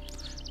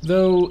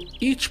 Though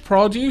each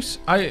produce,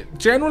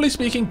 generally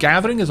speaking,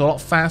 gathering is a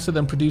lot faster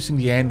than producing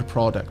the end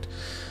product.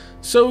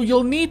 So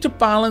you'll need to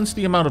balance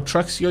the amount of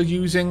trucks you're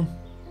using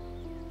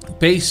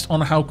based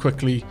on how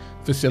quickly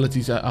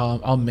facilities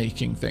are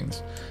making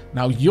things.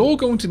 Now, you're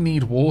going to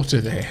need water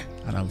there.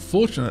 And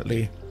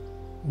unfortunately,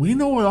 we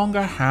no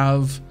longer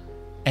have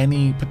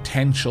any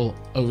potential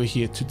over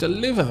here to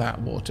deliver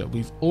that water.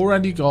 We've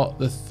already got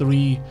the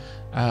three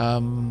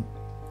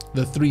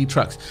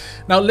trucks.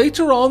 Now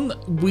later on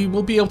we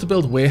will be able to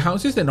build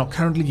warehouses. They're not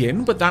currently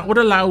in, but that would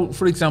allow,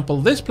 for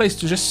example, this place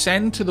to just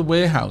send to the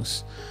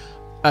warehouse,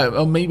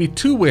 or maybe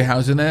 2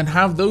 warehouses, and then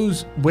have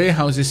those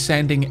warehouses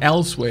sending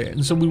elsewhere.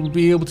 And so we will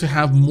be able to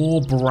have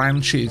more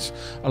branches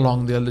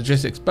along the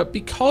logistics. But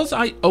because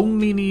I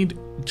only need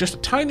just a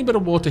tiny bit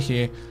of water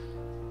here,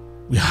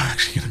 we are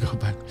actually going to go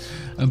back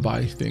and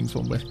buy things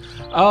one way.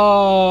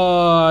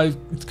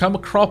 I've become a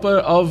cropper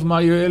of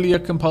my earlier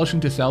compulsion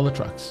to sell the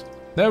trucks.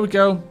 There we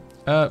go.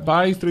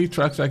 Buy 3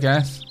 trucks, I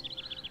guess.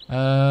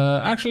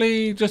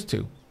 Actually, just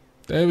 2.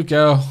 There we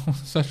go.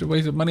 Such a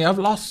waste of money. I've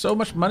lost so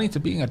much money to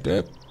being a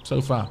derp so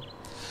far.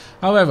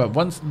 However,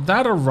 once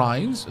that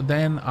arrives,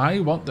 then I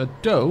want the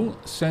dough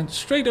sent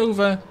straight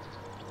over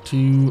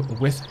to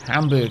with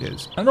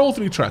hamburgers. And all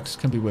 3 trucks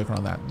can be working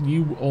on that.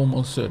 You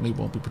almost certainly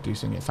won't be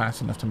producing it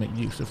fast enough to make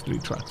use of 3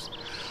 trucks.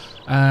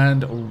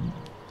 And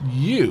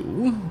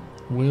you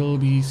will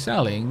be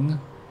selling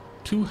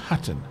to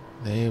Hutton.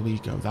 There we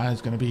go. That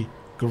is going to be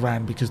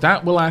grand, because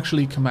that will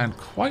actually command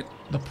quite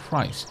the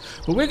price.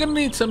 But we're going to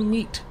need some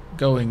meat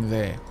going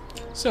there.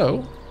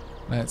 So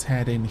let's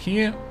head in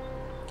here.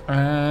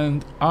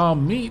 And our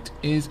meat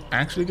is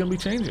actually going to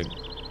be changing.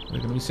 We're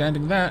going to be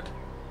sending that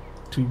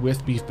to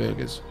with beef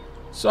burgers.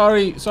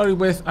 Sorry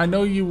with, I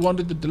know you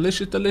wanted the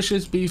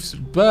delicious beefs,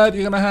 but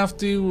you're going to have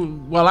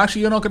to, well,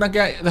 actually you're not going to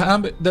get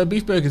the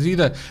beef burgers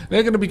either.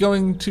 They're going to be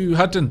going to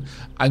Hutton.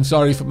 I'm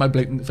sorry for my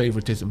blatant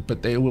favoritism,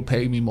 but they will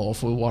pay me more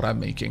for what I'm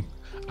making.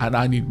 And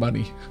I need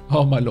money.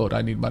 Oh my lord,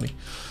 I need money.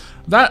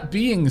 That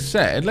being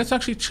said, let's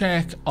actually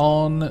check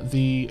on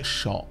the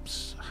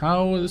shops.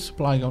 How is the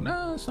supply going?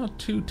 No, it's not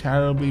too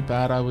terribly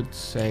bad, I would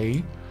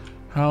say.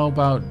 How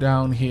about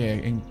down here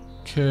in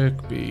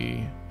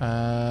Kirkby?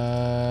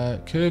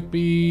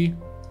 Kirkby,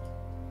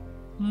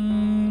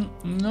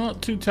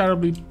 not too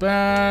terribly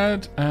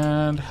bad.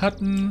 And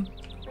Hutton,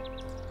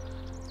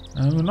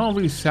 we're not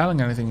really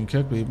selling anything in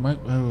Kirkby.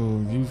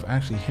 Oh, you've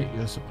actually hit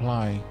your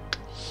supply.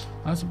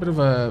 That's a bit of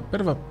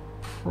a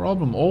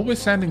problem. All we're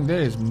sending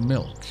there is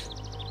milk.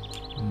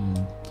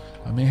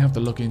 I may have to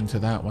look into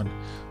that one.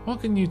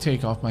 What can you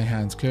take off my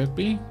hands,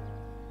 Kirkby?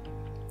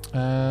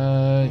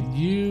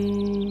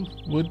 You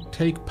would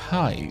take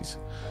pies.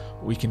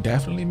 We can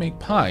definitely make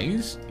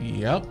pies.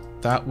 Yep,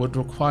 that would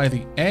require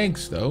the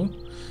eggs though.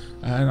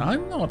 And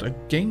I'm not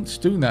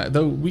against doing that,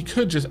 though we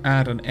could just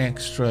add an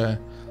extra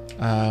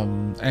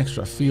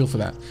field for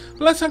that.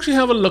 But let's actually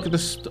have a look at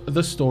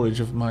the storage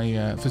of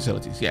my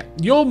facilities. Yeah,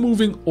 you're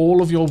moving,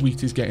 all of your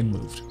wheat is getting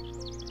moved.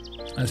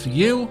 As for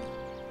you,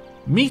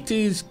 meat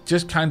is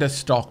just kind of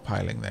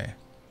stockpiling there.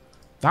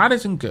 That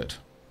isn't good.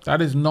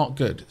 That is not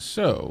good.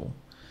 So,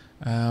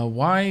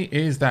 why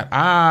is that?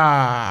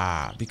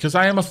 Ah, because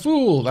I am a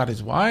fool. That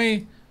is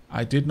why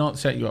I did not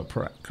set you up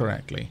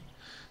correctly.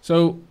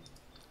 So,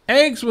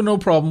 eggs were no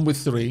problem with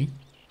 3.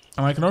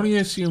 And I can only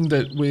assume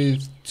that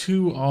with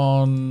 2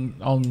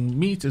 on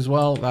meat as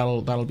well,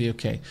 that'll be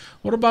okay.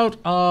 What about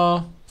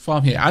our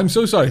farm here? I'm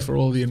so sorry for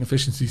all the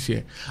inefficiencies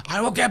here. I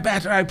will get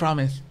better, I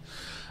promise.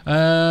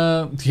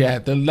 Yeah,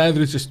 the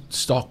leather is just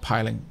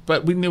stockpiling,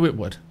 but we knew it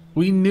would.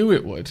 We knew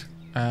it would.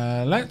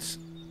 Let's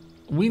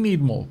we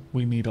need more.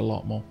 We need a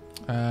lot more.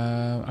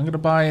 I'm going to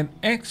buy an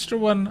extra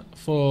one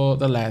for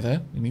the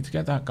leather. We need to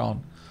get that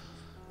gone.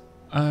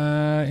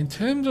 In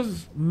terms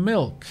of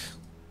milk,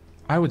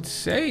 I would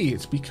say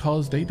it's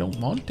because they don't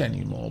want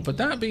any more. But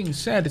that being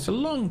said, it's a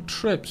long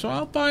trip, so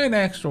I'll buy an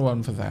extra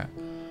one for that.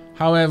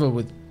 However,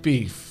 with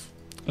beef,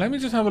 let me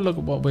just have a look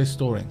at what we're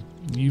storing.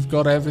 You've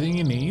got everything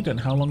you need, and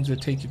how long does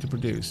it take you to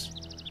produce?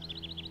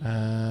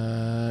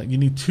 You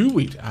need 2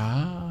 wheat.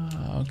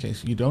 Ah, okay,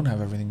 so you don't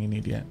have everything you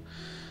need yet.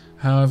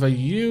 However,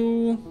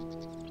 you're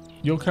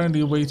currently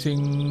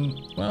awaiting,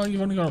 well,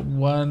 you've only got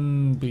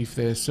 1 beef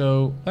there,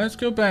 so let's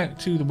go back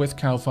to the with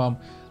cow farm.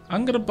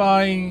 I'm gonna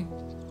buy,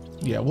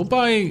 yeah, we'll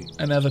buy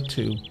another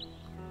 2.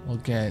 We'll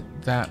get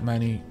that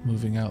many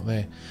moving out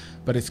there.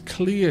 But it's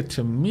clear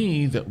to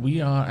me that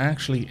we are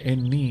actually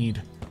in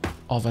need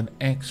of an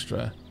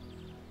extra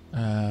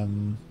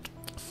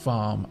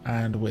farm,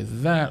 and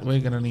with that we're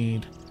gonna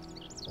need,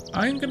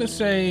 I'm gonna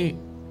say,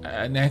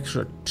 an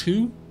extra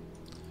 2.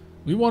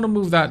 We want to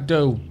move that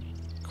dough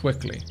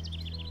quickly.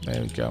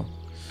 There we go.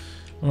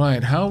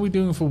 Right, how are we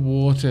doing for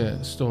water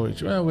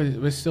storage? Well,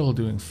 we're still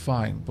doing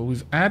fine, but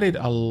we've added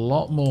a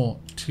lot more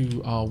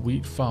to our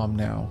wheat farm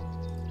now.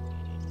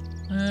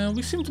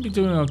 We seem to be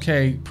doing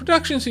okay.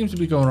 Production seems to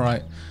be going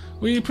alright.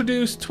 We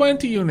produced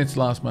 20 units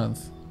last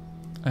month.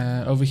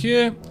 Over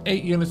here,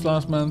 8 units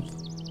last month.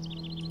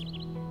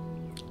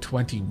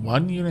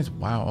 21 units?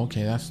 Wow,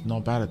 okay, that's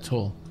not bad at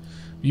all.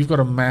 You've got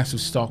a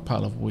massive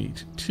stockpile of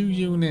wheat. 2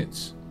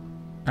 units.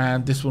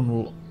 And this one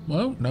will...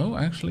 Well, no,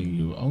 actually,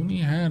 you only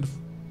had...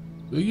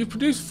 You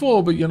produced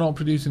 4, but you're not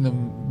producing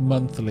them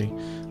monthly.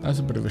 That's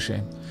a bit of a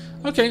shame.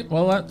 Okay,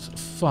 well, that's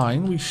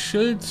fine. We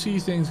should see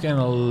things getting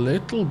a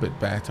little bit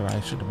better, I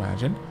should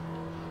imagine.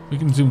 We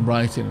can zoom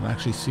right in and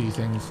actually see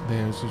things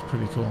there, which is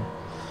pretty cool.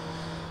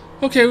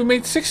 Okay, we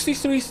made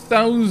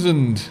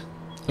 63,000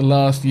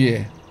 last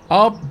year.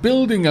 Our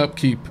building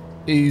upkeep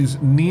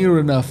is near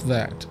enough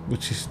that,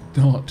 which is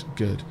not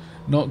good.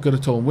 Not good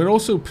at all. We're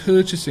also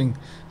purchasing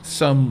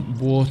some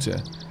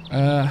water.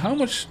 How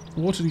much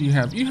water do you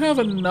have? You have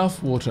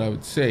enough water, I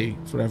would say,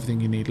 for everything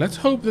you need. Let's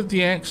hope that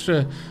the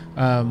extra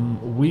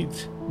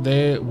wheat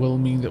there will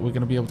mean that we're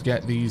going to be able to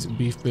get these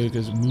beef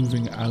burgers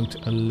moving out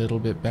a little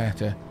bit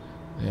better.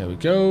 There we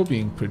go,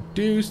 being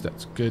produced.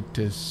 That's good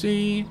to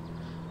see.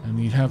 And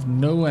we have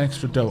no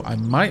extra dough. I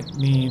might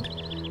need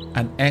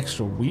an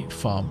extra wheat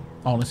farm,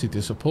 honestly,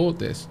 to support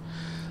this.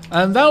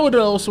 And that would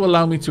also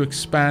allow me to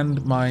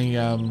expand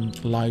my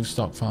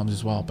livestock farms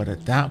as well. But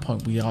at that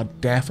point, we are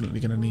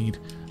definitely going to need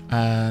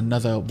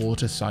another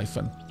water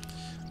siphon.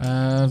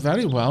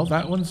 Very well.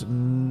 That one's...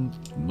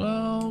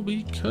 well,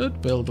 we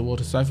could build a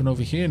water siphon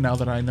over here now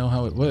that I know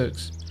how it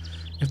works.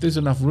 If there's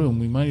enough room,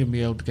 we might even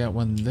be able to get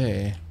one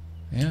there.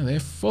 Yeah, they're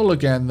full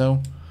again,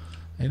 though.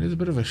 It is a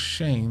bit of a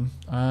shame.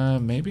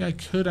 Maybe I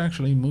could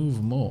actually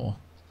move more.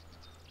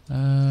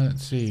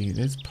 Let's see.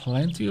 There's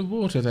plenty of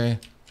water there.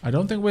 I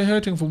don't think we're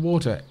hurting for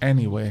water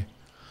anyway.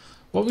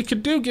 What we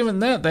could do, given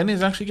that, then,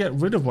 is actually get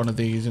rid of one of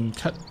these and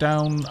cut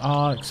down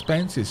our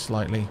expenses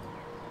slightly.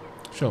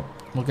 Sure,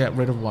 we'll get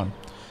rid of one.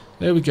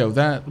 There we go.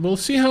 That we'll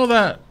see how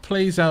that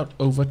plays out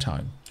over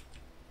time.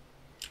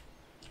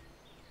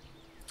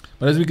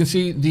 But as we can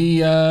see,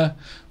 the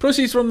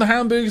proceeds from the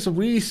hamburgers are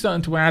really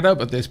starting to add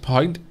up at this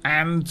point,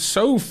 and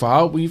so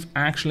far we've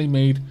actually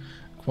made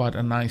quite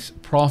a nice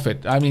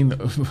profit. I mean,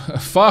 a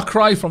far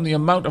cry from the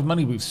amount of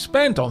money we've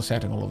spent on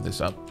setting all of this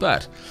up,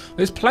 but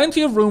there's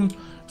plenty of room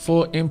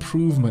for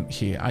improvement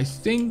here. I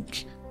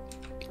think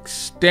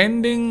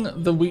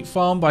extending the wheat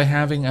farm by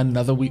having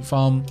another wheat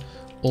farm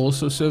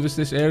also service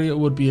this area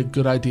would be a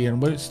good idea,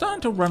 and we're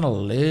starting to run a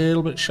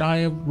little bit shy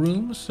of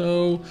room,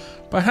 so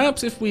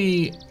perhaps if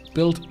we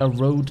built a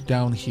road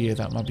down here,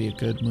 that might be a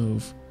good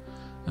move.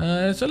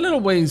 It's a little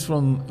ways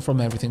from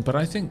everything, but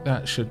I think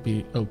that should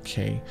be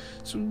okay.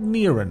 So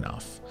near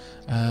enough.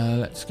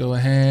 Let's go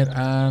ahead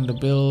and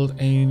build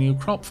a new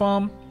crop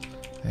farm.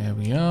 There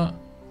we are.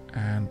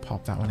 And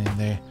pop that one in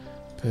there.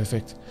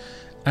 Perfect.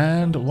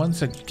 And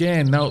once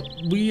again, now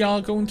we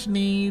are going to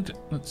need,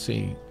 let's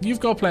see,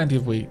 you've got plenty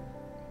of wheat.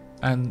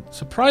 And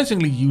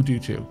surprisingly, you do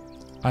too.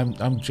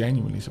 I'm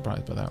genuinely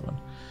surprised by that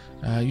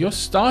one. You're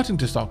starting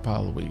to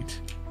stockpile the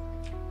wheat.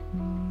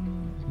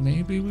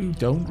 Maybe we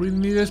don't really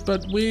need this,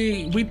 but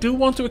we do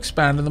want to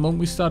expand. And the moment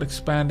we start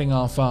expanding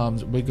our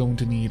farms, we're going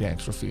to need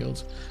extra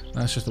fields.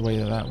 That's just the way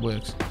that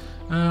works.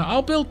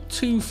 I'll build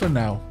 2 for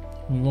now.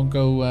 We won't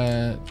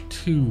go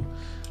 2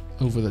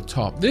 over the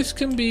top. This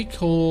can be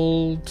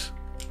called...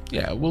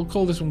 yeah, we'll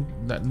call this one...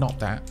 not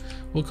that.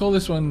 We'll call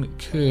this one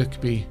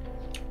Kirkby.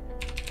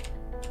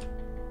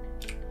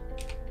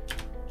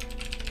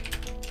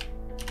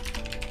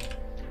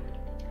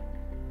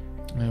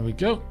 There we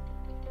go.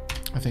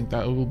 I think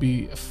that will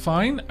be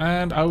fine,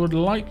 and I would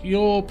like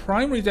your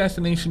primary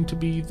destination to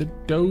be the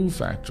dough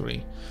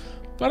factory.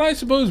 But I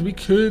suppose we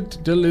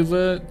could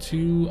deliver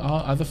to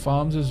our other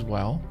farms as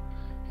well.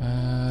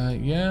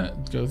 Yeah,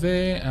 go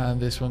there, and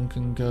this one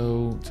can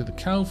go to the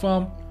cow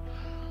farm.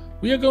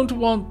 We are going to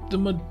want the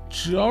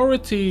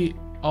majority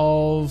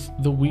of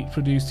the wheat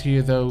produced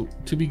here, though,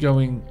 to be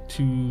going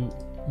to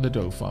the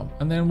dough farm.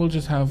 And then we'll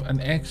just have an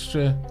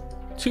extra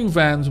 2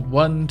 vans,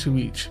 1 to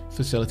each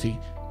facility,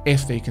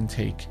 if they can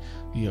take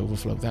the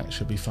overflow. That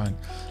should be fine.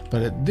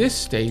 But at this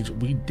stage,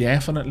 we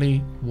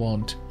definitely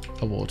want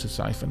a water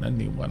siphon, a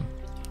new one.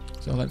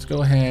 So let's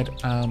go ahead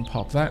and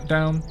pop that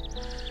down.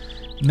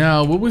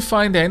 Now, will we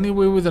find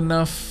anywhere with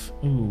enough?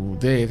 Ooh,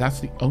 there, that's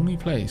the only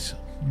place.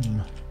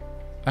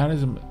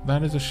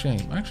 That is a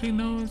shame. Actually,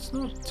 no, it's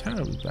not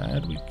terribly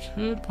bad. We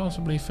could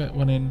possibly fit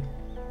one in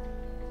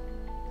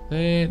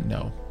there.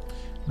 No.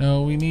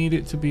 No, we need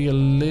it to be a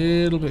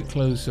little bit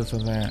closer to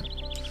that.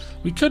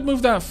 We could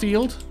move that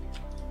field,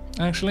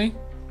 actually.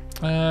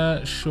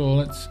 Sure,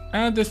 let's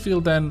add this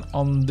field then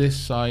on this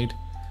side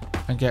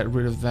and get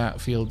rid of that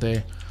field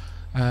there.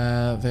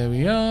 There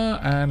we are,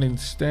 and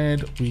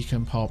instead we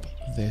can pop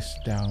this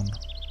down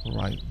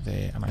right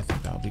there, and I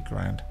think that'll be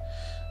grand.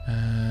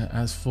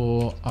 As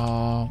for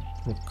our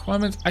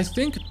requirements, I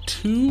think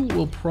 2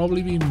 will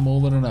probably be more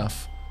than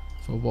enough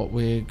for what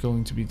we're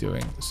going to be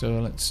doing. So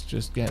let's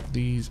just get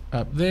these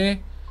up there.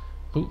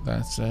 Oh,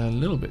 that's a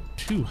little bit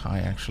too high,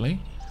 actually.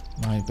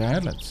 My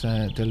bad. Let's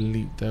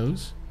delete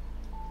those.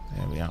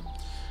 There we are.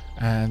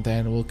 And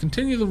then we'll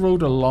continue the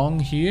road along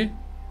here,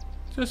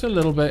 just a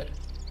little bit,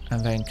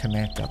 and then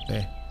connect up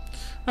there.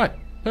 Right,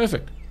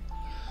 perfect.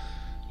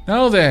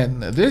 Now then,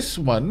 this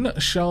one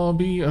shall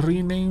be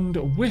renamed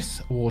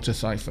with water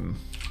siphon.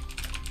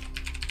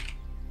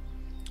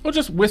 Or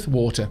just with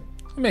water.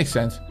 It makes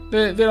sense.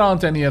 There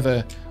aren't any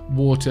other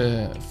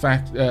water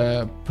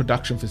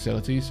production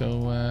facilities, so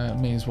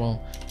may as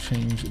well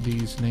change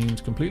these names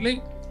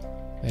completely.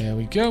 There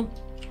we go.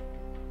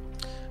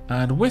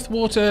 And with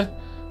water,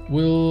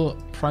 we'll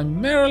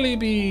primarily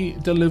be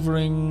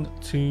delivering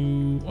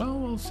to, well,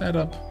 we'll set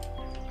up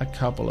a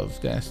couple of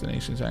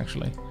destinations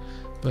actually.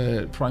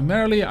 But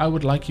primarily, I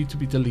would like you to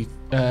be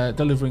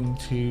delivering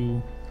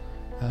to,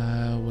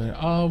 where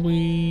are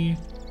we?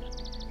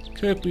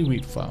 Kirkby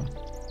Wheat Farm.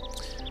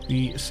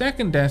 The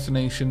second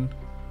destination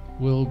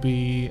will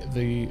be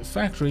the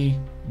factory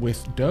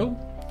with dough.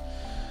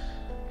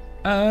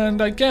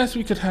 And I guess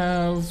we could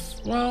have,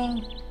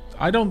 well,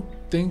 I don't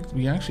think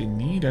we actually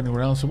need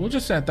anywhere else, so we'll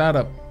just set that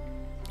up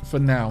for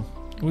now.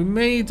 We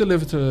may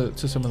deliver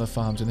to some of the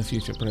farms in the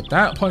future, but at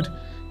that point,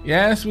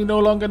 yes, we no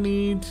longer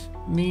need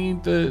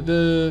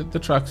the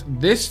trucks.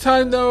 This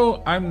time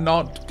though, I'm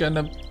not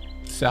gonna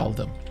sell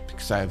them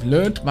because I've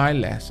learned my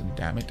lesson,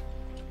 damn it.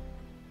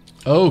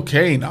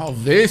 Okay, now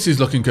this is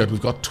looking good.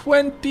 We've got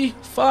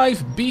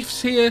 25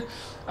 beefs here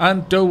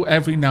and dough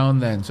every now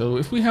and then. So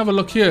if we have a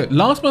look here,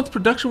 last month's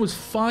production was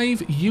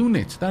 5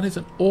 units. That is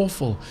an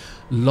awful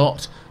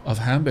lot of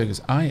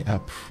hamburgers. I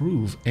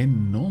approve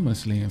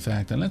enormously, in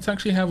fact. And let's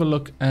actually have a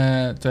look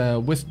at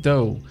with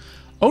dough.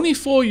 Only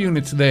 4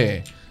 units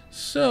there.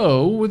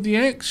 So with the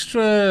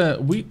extra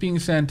wheat being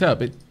sent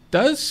up, it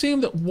does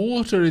seem that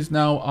water is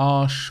now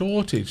our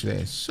shortage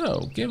there.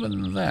 So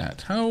given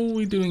that, how are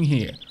we doing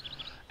here?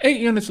 8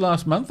 units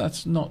last month.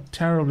 That's not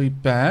terribly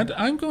bad.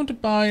 I'm going to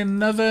buy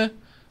another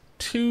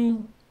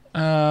 2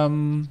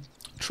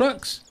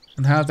 trucks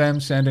and have them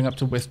sending up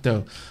to with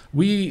dough.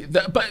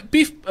 But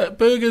beef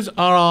burgers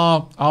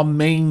are our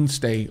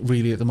mainstay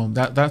really at the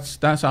moment.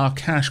 That's our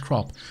cash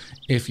crop,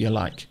 if you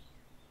like.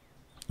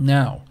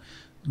 Now,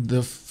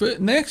 the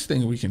next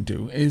thing we can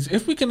do is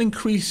if we can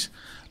increase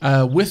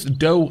with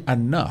dough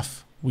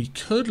enough, we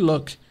could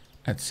look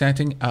at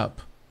setting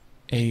up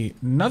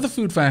another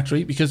food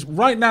factory, because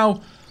right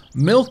now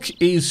milk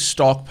is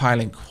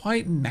stockpiling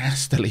quite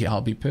nastily,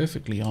 I'll be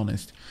perfectly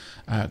honest.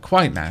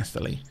 Quite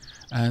nastily.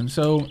 And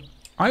so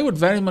I would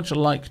very much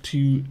like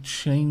to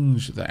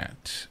change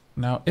that.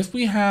 Now, if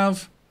we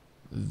have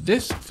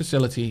this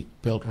facility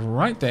built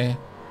right there,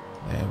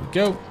 there we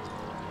go.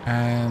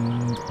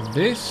 And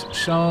this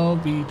shall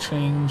be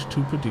changed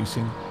to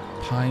producing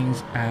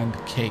pies and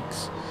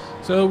cakes.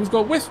 So we've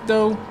got with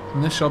dough,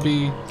 and this shall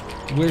be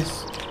with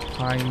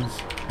pies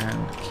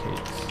and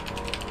cakes.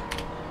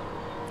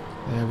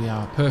 There we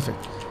are,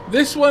 perfect.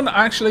 This one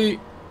actually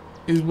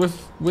is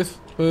with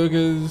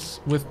burgers,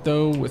 with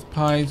dough, with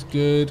pies,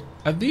 good.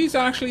 Are these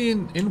actually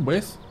in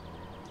with?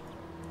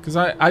 Because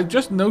I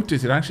just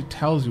noticed it actually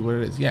tells you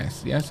where it is.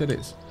 Yes, yes it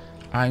is.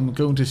 I'm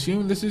going to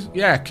assume this is,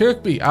 yeah,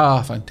 Kirkby.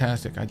 Ah,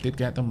 fantastic. I did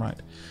get them right.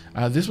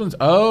 This one's,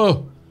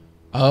 oh,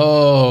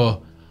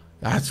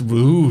 that's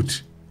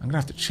rude. I'm going to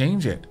have to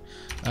change it.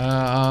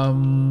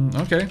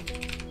 Okay.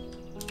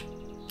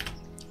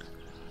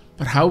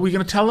 But how are we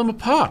going to tell them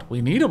apart?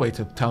 We need a way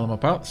to tell them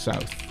apart.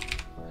 South.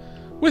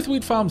 With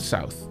Wheat Farm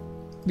South.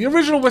 The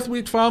original With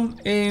Wheat Farm,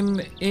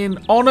 in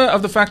honor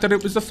of the fact that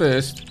it was the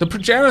first, the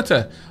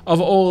progenitor of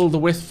all the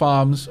With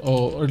Farms,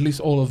 or at least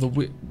all of the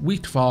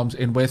wheat farms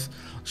in With,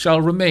 shall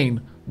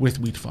remain With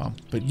Wheat Farm.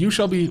 But you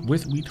shall be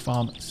With Wheat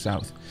Farm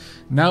South.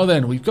 Now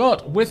then, we've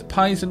got with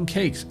pies and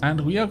cakes,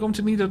 and we are going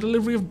to need a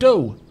delivery of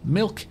dough,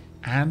 milk,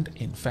 and,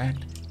 in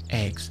fact,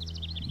 eggs.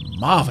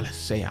 Marvelous,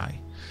 say I.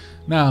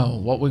 Now,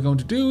 what we're going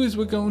to do is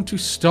we're going to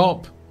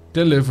stop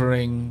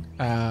delivering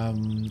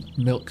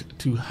milk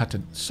to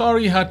Hutton.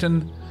 Sorry,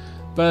 Hutton,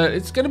 but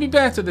it's going to be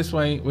better this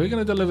way. We're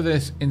going to deliver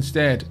this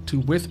instead to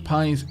with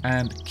pies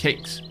and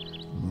cakes.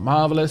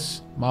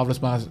 Marvelous,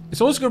 marvelous, marvelous.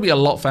 It's also going to be a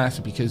lot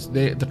faster because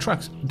the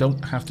trucks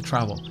don't have to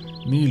travel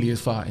nearly as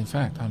far. In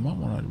fact, I might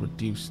want to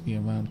reduce the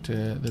amount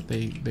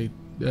that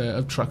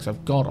of trucks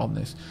I've got on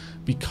this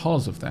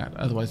because of that.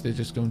 Otherwise, they're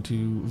just going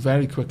to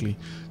very quickly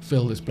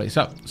fill this place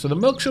up. So the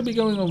milk should be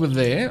going over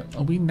there.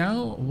 And we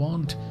now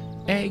want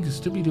eggs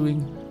to be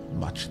doing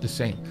much the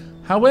same.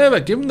 However,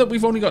 given that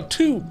we've only got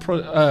two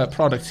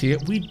products here,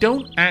 we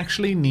don't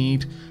actually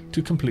need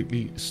to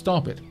completely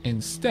stop it.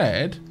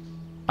 Instead,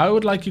 I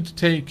would like you to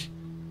take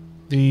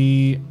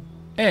the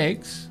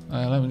eggs.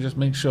 Let me just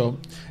make sure.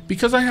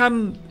 Because I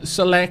hadn't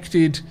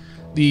selected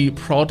the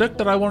product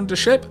that I wanted to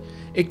ship,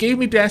 it gave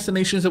me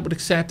destinations that would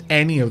accept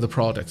any of the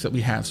products that we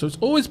have. So it's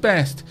always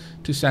best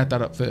to set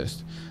that up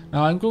first.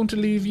 Now I'm going to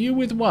leave you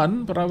with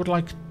one, but I would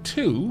like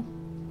two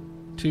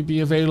to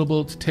be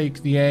available to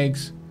take the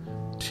eggs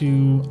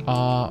to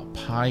our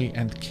pie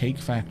and cake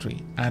factory.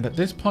 And at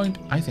this point,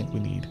 I think we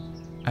need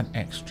an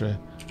extra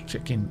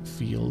chicken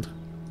field.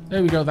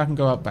 There we go, that can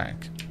go out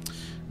back.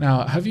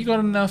 Now, have you got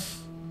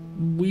enough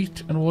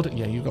wheat and water?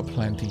 Yeah, you've got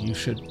plenty. You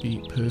should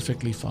be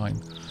perfectly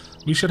fine.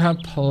 We should have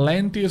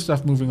plenty of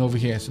stuff moving over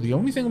here. So the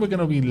only thing we're going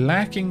to be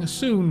lacking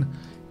soon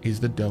is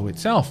the dough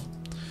itself.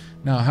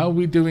 Now, how are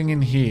we doing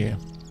in here?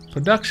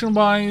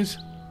 Production-wise,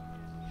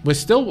 we're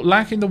still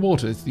lacking the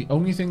water. It's the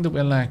only thing that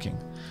we're lacking.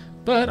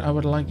 But I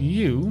would like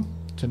you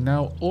to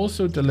now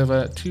also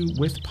deliver 2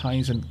 with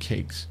pies and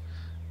cakes.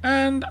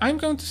 And I'm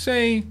going to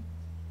say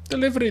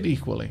deliver it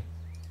equally.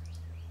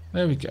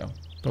 There we go.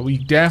 But we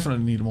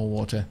definitely need more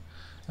water.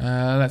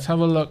 Let's have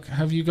a look.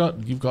 Have you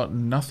got... You've got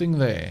nothing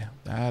there.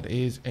 That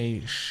is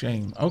a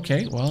shame.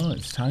 Okay, well,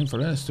 it's time for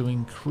us to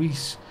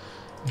increase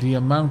the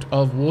amount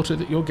of water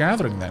that you're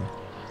gathering then.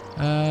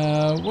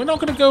 We're not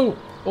going to go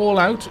all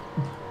out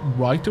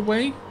right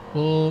away.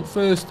 We'll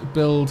first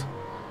build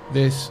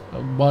this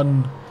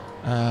one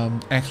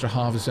extra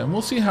harvester, and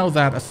we'll see how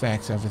that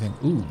affects everything.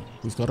 Ooh,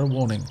 we've got a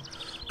warning.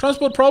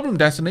 Transport problem.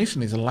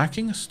 Destination is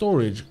lacking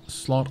storage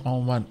slot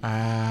on one.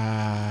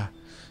 Ah,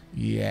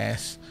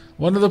 yes.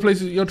 One of the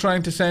places you're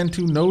trying to send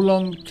to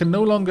can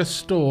no longer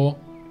store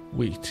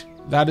wheat.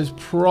 That is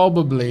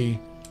probably,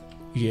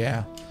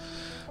 yeah.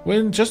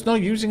 We're just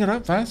not using it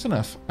up fast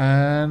enough.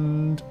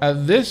 And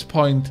at this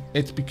point,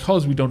 it's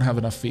because we don't have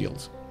enough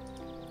fields.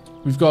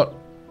 We've got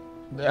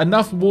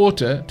enough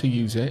water to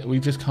use it. We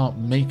just can't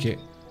make it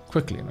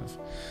quickly enough.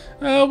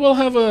 We'll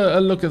have a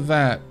look at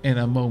that in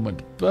a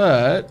moment.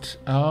 But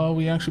are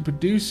we actually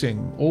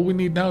producing? All we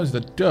need now is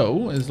the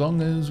dough. As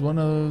long as one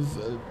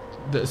of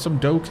some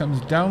dough comes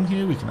down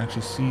here, we can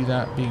actually see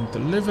that being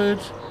delivered.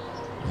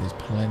 There's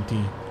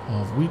plenty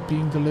of wheat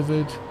being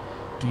delivered.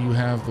 Do you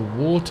have the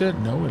water?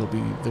 No, it'll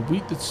be the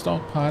wheat that's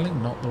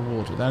stockpiling, not the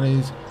water. That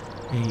is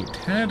a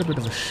tad bit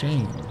of a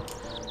shame.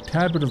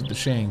 Tad bit of the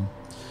shame.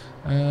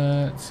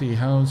 Let's see,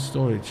 how's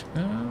storage?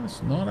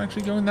 It's not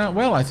actually going that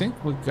well, I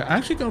think. We're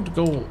actually going to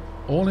go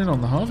all in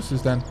on the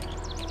harvesters then.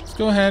 Let's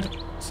go ahead,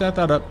 set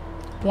that up.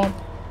 Womp.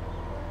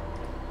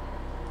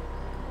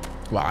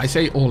 Well, I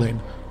say all in.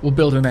 We'll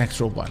build an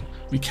extra one.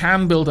 We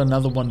can build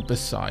another one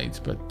besides,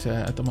 but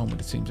at the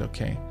moment it seems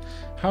okay.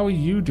 How are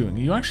you doing? Are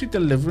you actually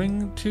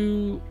delivering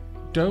to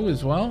dough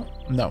as well?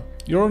 No,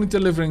 you're only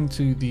delivering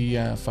to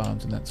the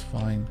farms, and that's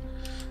fine.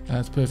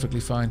 That's perfectly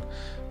fine.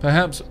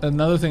 Perhaps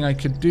another thing I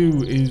could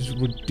do is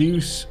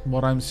reduce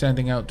what I'm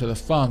sending out to the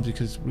farms,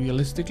 because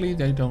realistically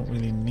they don't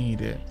really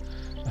need it.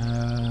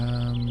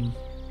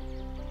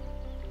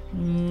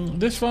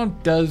 This farm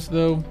does,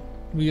 though,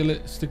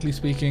 realistically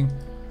speaking,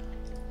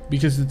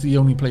 because it's the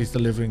only place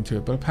delivering to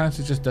it, but perhaps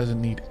it just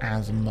doesn't need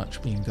as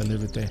much being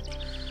delivered there.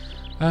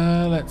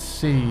 Let's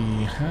see.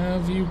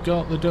 Have you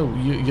got the dough?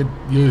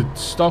 You're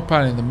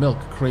stockpiling the milk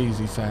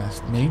crazy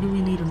fast. Maybe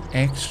we need an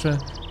extra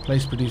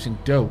place producing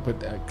dough, but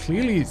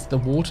clearly it's the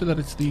water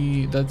that's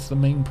the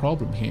main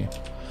problem here.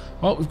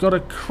 Well, we've got a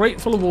crate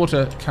full of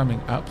water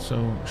coming up, so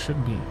it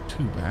shouldn't be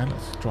too bad.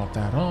 Let's drop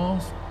that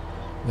off.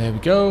 There we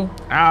go.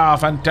 Ah,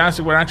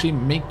 fantastic. We're actually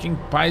making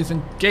pies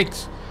and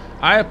cakes.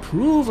 I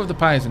approve of the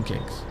pies and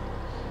cakes.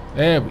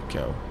 There we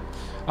go.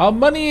 Our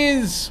money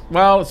is,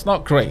 well, it's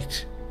not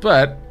great,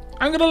 but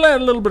I'm going to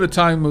let a little bit of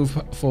time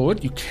move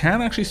forward. You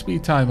can actually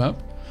speed time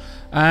up.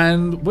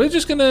 And we're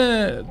just going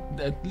to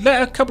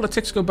let a couple of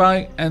ticks go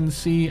by and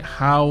see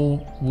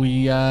how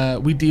we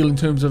deal in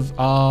terms of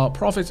our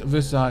profits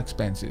versus our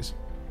expenses.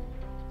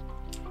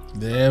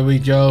 There we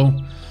go.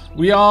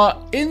 We are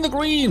in the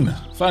green,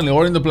 finally,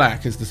 or in the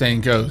black, as the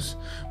saying goes.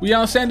 We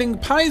are sending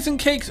pies and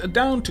cakes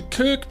down to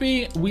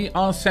Kirkby. We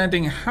are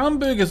sending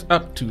hamburgers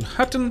up to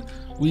Hutton.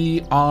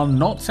 We are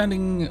not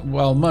sending,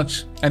 well,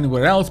 much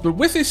anywhere else, but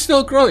width is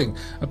still growing,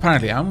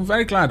 apparently. I'm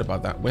very glad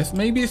about that width.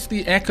 Maybe it's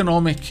the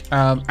economic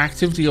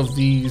activity of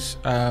these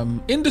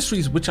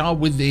industries which are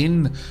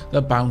within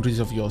the boundaries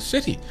of your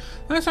city.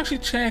 Let's actually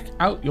check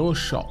out your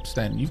shops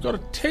then. You've got a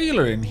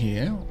tailor in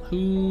here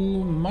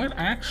who might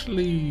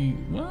actually,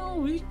 well,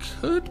 we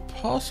could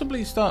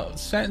possibly start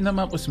setting them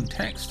up with some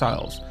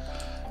textiles.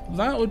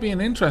 That would be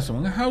an interesting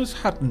one. How's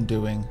Hutton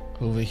doing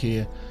over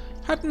here?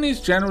 Hutton is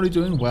generally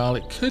doing well.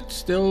 It could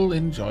still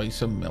enjoy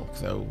some milk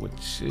though,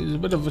 which is a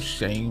bit of a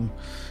shame.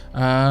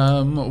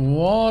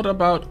 What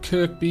about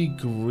Kirkby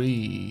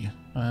Gree?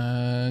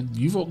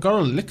 You've got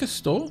a liquor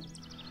store?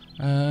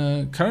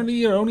 Currently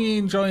you're only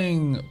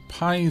enjoying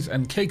pies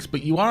and cakes,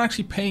 but you are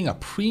actually paying a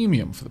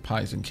premium for the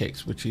pies and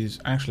cakes, which is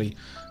actually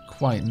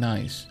quite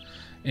nice.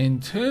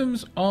 In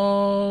terms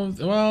of,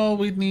 well,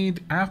 we'd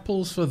need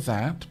apples for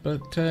that,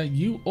 but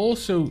you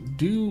also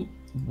do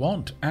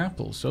want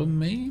apples, so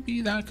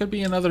maybe that could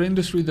be another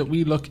industry that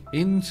we look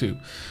into.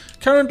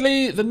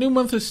 Currently, the new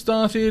month has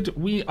started.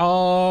 We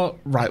are,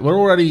 right, we're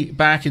already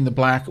back in the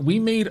black. We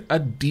made a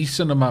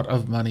decent amount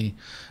of money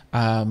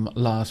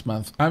last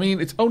month. I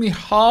mean, it's only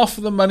half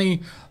the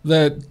money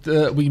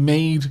that we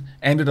made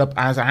ended up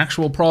as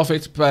actual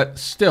profits, but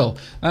still,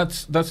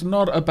 that's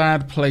not a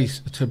bad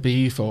place to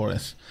be for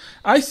us.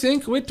 I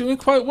think we're doing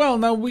quite well.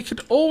 Now, we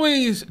could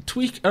always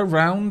tweak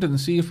around and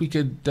see if we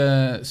could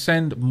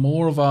send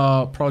more of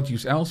our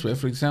produce elsewhere.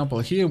 For example,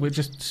 here we're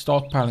just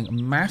stockpiling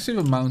massive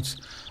amounts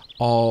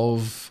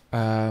of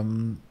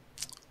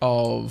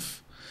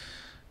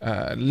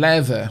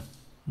leather.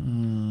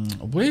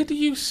 Where do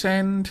you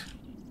send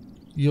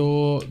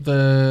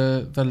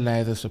the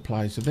leather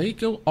supplies? Do they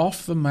go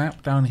off the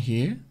map down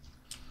here?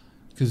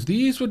 Because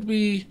these would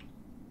be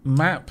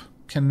map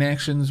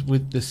connections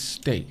with the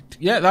state.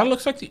 Yeah, that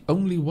looks like the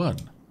only one.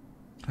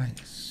 I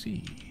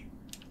see.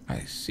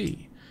 I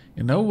see.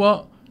 You know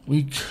what?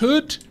 We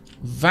could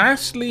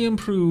vastly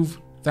improve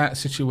that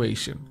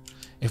situation.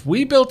 If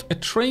we built a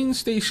train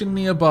station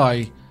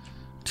nearby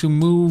to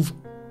move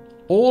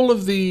all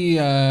of the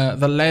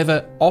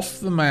leather off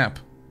the map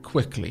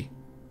quickly.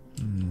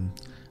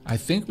 I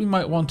think we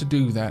might want to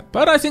do that,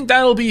 but I think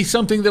that'll be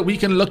something that we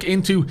can look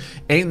into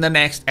in the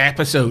next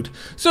episode.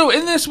 So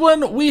in this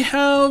one, we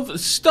have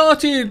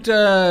started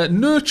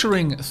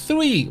nurturing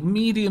 3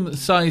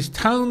 medium-sized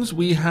towns.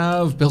 We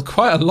have built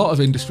quite a lot of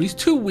industries,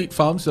 2 wheat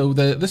farms, so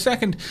the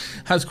second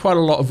has quite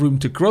a lot of room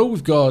to grow.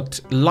 We've got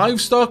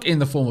livestock in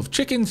the form of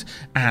chickens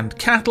and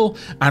cattle,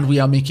 and we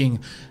are making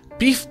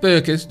beef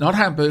burgers, not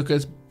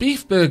hamburgers,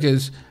 beef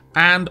burgers,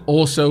 and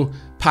also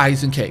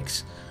pies and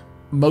cakes.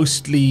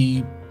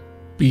 Mostly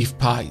beef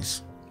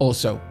pies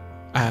also.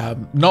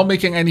 Not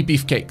making any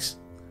beef cakes.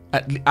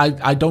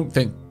 I don't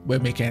think we're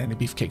making any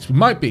beef cakes. We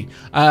might be.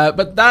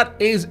 But that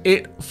is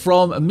it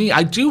from me.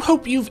 I do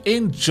hope you've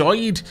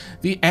enjoyed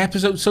the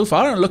episode so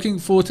far and looking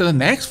forward to the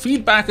next.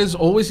 Feedback, as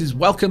always, is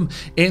welcome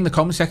in the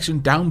comment section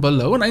down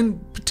below. And in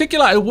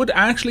particular, I would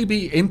actually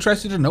be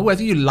interested to know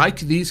whether you like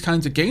these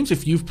kinds of games.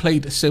 If you've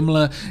played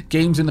similar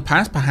games in the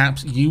past,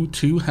 perhaps you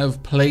too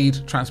have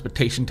played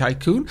Transportation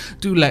Tycoon.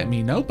 Do let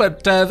me know.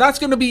 But that's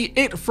going to be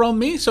it from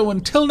me. So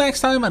until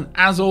next time, and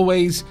as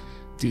always,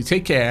 do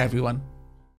take care, everyone.